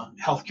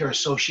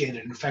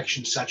healthcare-associated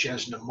infections such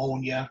as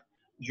pneumonia,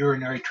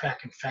 urinary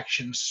tract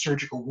infections,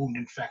 surgical wound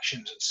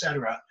infections,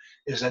 etc.,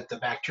 is that the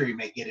bacteria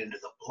may get into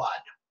the blood.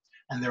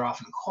 And they're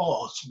often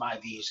caused by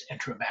these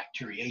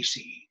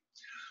Enterobacteriaceae.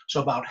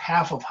 So about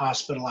half of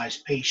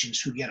hospitalized patients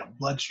who get a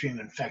bloodstream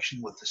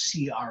infection with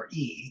the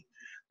CRE,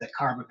 the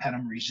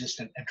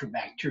carbapenem-resistant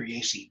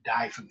Enterobacteriaceae,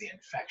 die from the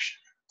infection.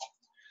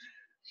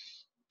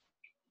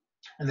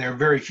 And there are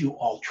very few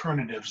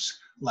alternatives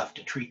left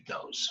to treat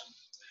those.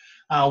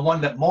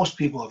 One that most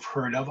people have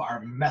heard of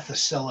are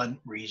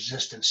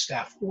methicillin-resistant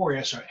Staph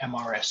aureus, or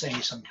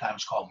MRSA,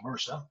 sometimes called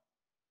MRSA.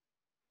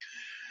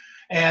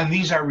 And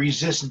these are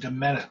resistant to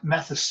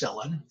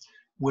methicillin,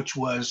 which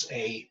was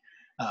a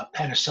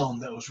penicillin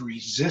that was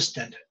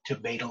resistant to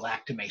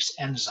beta-lactamase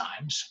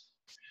enzymes.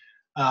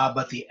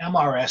 But the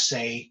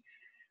MRSA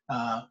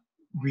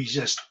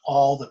resist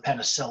all the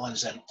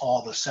penicillins and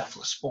all the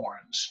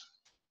cephalosporins.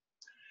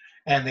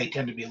 And they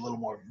tend to be a little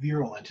more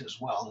virulent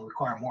as well and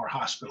require more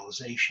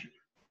hospitalization.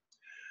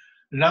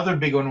 Another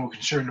big one we're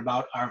concerned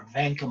about are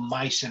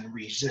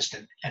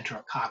vancomycin-resistant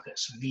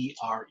Enterococcus,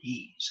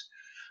 VREs.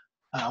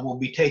 We'll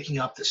be taking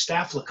up the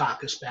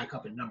Staphylococcus back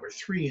up at number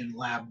 3 in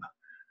lab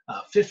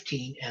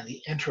 15 and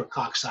the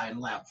Enterococci in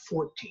lab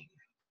 14.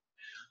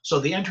 So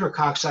the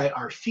Enterococci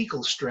are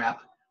fecal strep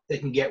that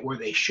can get where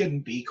they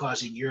shouldn't be,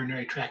 causing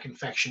urinary tract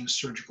infections,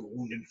 surgical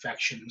wound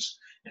infections,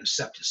 and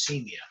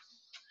septicemia.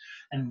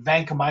 And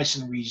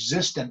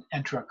vancomycin-resistant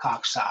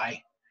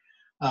Enterococci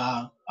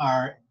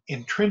are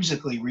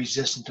intrinsically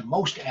resistant to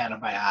most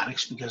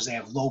antibiotics because they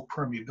have low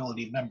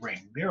permeability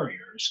membrane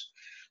barriers,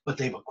 but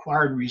they've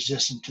acquired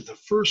resistance to the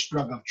first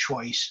drug of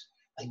choice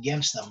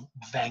against them,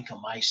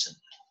 vancomycin.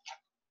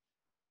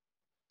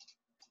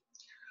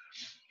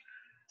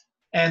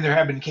 And there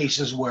have been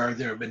cases where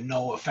there have been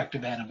no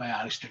effective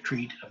antibiotics to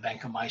treat a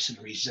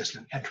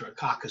vancomycin-resistant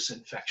Enterococcus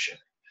infection.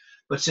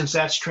 But since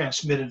that's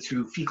transmitted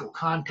through fecal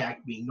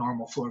contact, being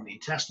normal flow of the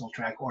intestinal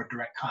tract, or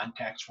direct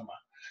contacts from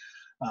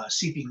a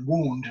seeping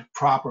wound,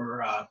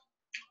 proper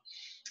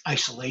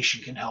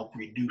isolation can help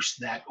reduce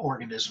that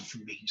organism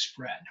from being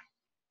spread.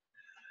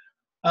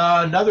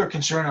 Another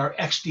concern are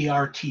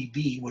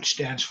XDR-TB, which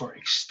stands for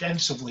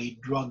extensively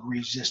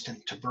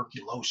drug-resistant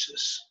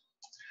tuberculosis.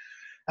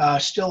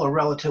 Still a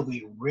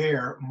relatively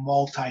rare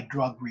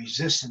multi-drug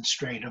resistant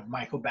strain of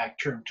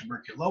Mycobacterium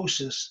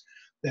tuberculosis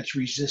that's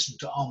resistant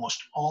to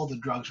almost all the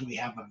drugs we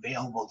have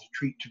available to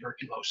treat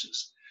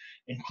tuberculosis,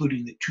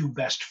 including the 2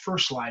 best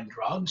first-line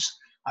drugs,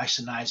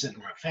 isoniazid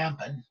and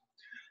rifampin,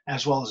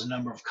 as well as a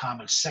number of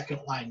common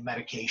second-line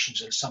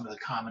medications and some of the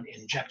common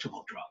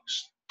injectable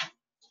drugs.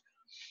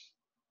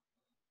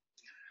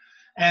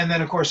 And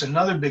then, of course,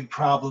 another big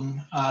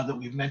problem that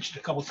we've mentioned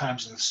a couple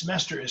times in the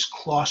semester is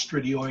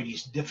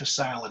Clostridioides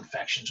difficile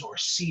infections, or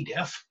C.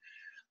 diff.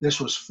 This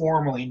was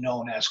formerly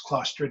known as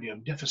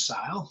Clostridium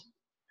difficile,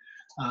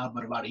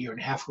 but about 1.5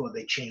 years ago,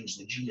 they changed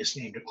the genus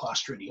name to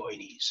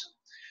Clostridioides.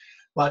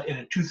 But in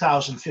a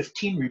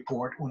 2015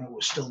 report, when it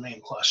was still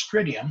named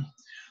Clostridium,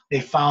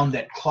 they found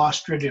that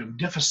Clostridium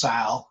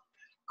difficile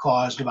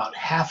caused about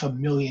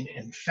 500,000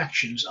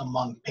 infections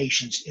among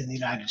patients in the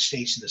United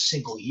States in a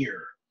single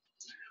year.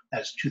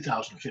 That's a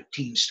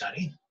 2015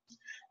 study,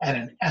 and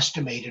an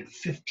estimated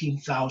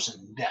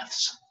 15,000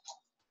 deaths.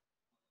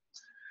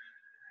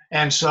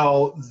 And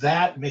so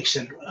that makes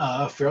it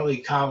a fairly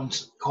common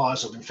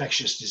cause of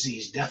infectious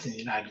disease death in the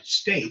United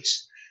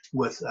States,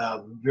 with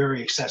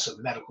very excessive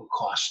medical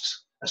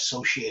costs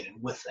associated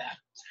with that.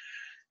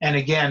 And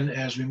again,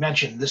 as we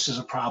mentioned, this is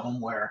a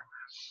problem where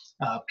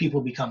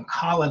people become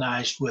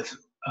colonized with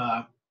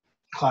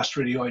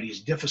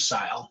Clostridioides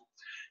difficile.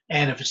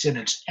 And if it's in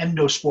its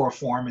endospore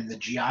form in the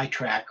GI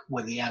tract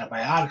when the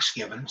antibiotic's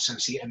given,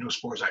 since the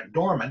endospores are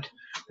dormant,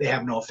 they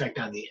have no effect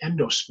on the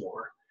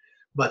endospore.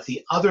 But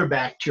the other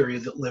bacteria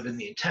that live in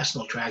the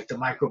intestinal tract, the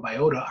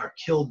microbiota, are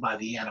killed by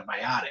the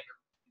antibiotic.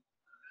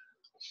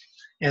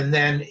 And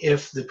then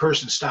if the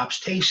person stops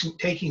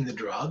taking the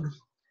drug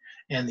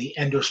and the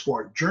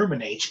endospore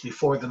germinates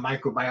before the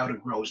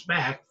microbiota grows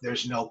back,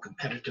 there's no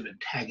competitive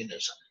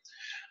antagonism.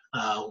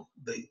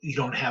 You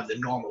don't have the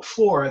normal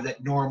flora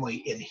that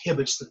normally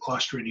inhibits the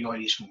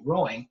Clostridioides from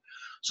growing.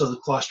 So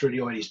the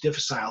Clostridioides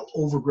difficile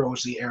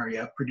overgrows the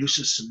area,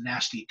 produces some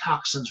nasty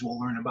toxins we'll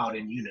learn about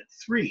in Unit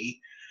 3,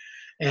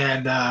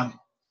 and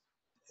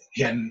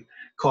can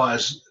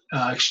cause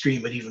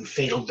extreme and even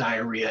fatal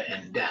diarrhea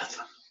and death.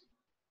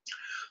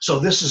 So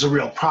this is a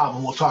real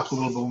problem. We'll talk a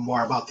little bit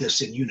more about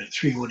this in Unit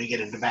 3 when we get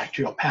into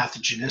bacterial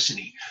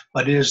pathogenicity,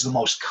 but it is the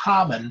most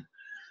common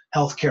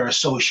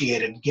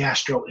healthcare-associated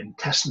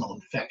gastrointestinal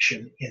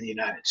infection in the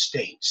United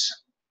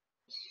States.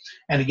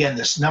 And again,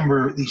 these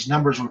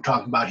numbers we're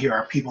talking about here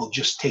are people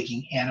just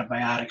taking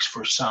antibiotics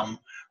for some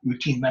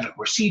routine medical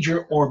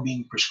procedure or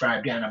being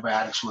prescribed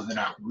antibiotics when they're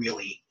not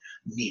really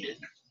needed.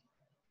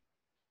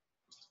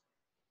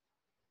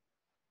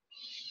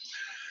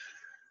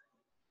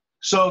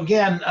 So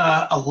again,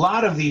 a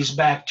lot of these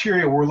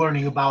bacteria we're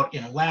learning about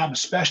in lab,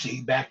 especially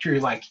bacteria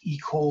like E.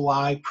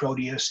 coli,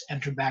 Proteus,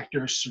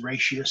 Enterobacter,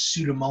 Serraceus,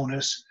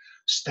 Pseudomonas,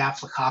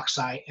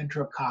 Staphylococci,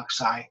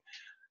 Enterococci.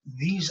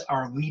 These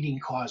are leading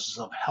causes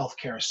of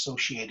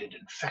healthcare-associated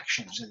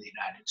infections in the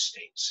United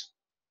States.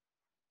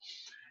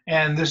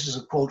 And this is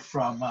a quote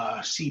from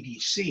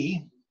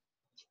CDC,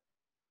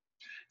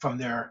 from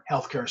their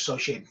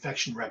healthcare-associated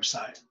infection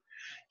website.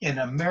 In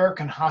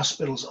American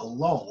hospitals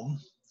alone,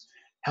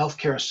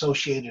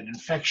 healthcare-associated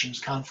infections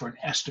count for an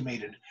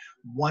estimated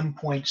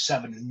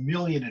 1.7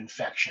 million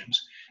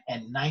infections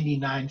and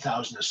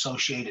 99,000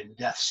 associated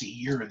deaths a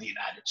year in the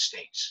United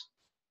States.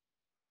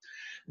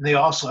 They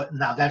also,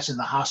 now that's in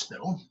the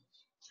hospital,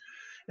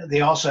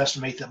 they also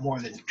estimate that more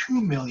than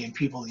 2 million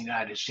people in the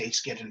United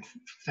States get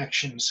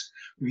infections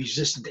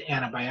resistant to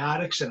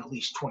antibiotics, and at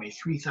least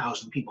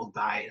 23,000 people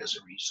die as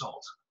a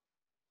result.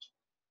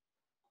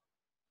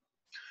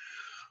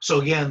 So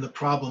again, the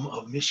problem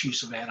of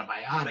misuse of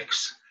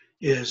antibiotics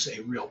is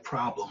a real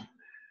problem,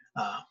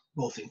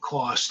 both in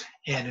cost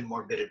and in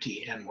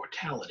morbidity and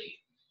mortality.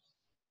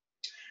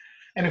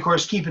 And of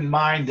course, keep in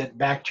mind that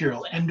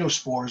bacterial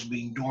endospores,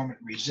 being dormant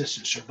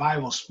resistant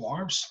survival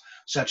spores,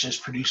 such as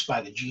produced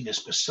by the genus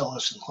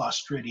Bacillus and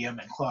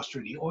Clostridium and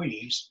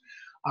Clostridioides,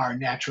 are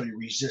naturally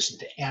resistant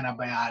to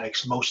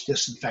antibiotics, most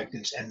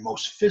disinfectants, and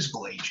most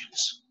physical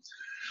agents.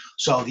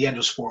 So the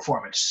endospore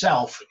form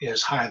itself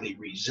is highly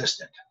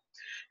resistant.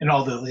 And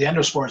although the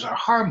endospores are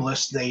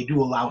harmless, they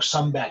do allow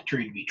some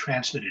bacteria to be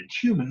transmitted to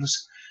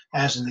humans,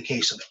 as in the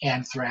case of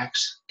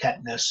anthrax,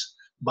 tetanus,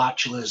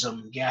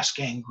 botulism, gas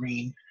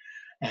gangrene,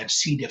 and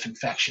C. diff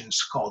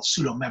infections called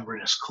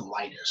pseudomembranous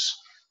colitis.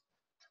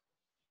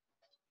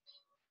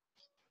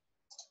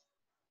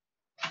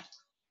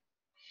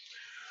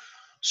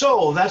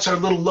 So that's our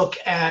little look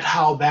at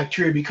how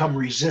bacteria become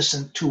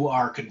resistant to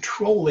our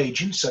control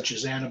agents, such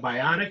as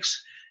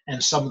antibiotics,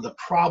 and some of the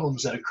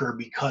problems that occur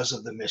because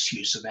of the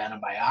misuse of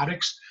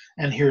antibiotics.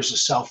 And here's a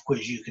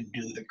self-quiz you can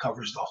do that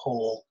covers the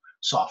whole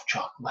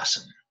SoftChalk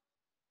lesson.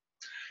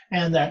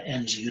 And that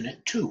ends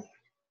Unit 2.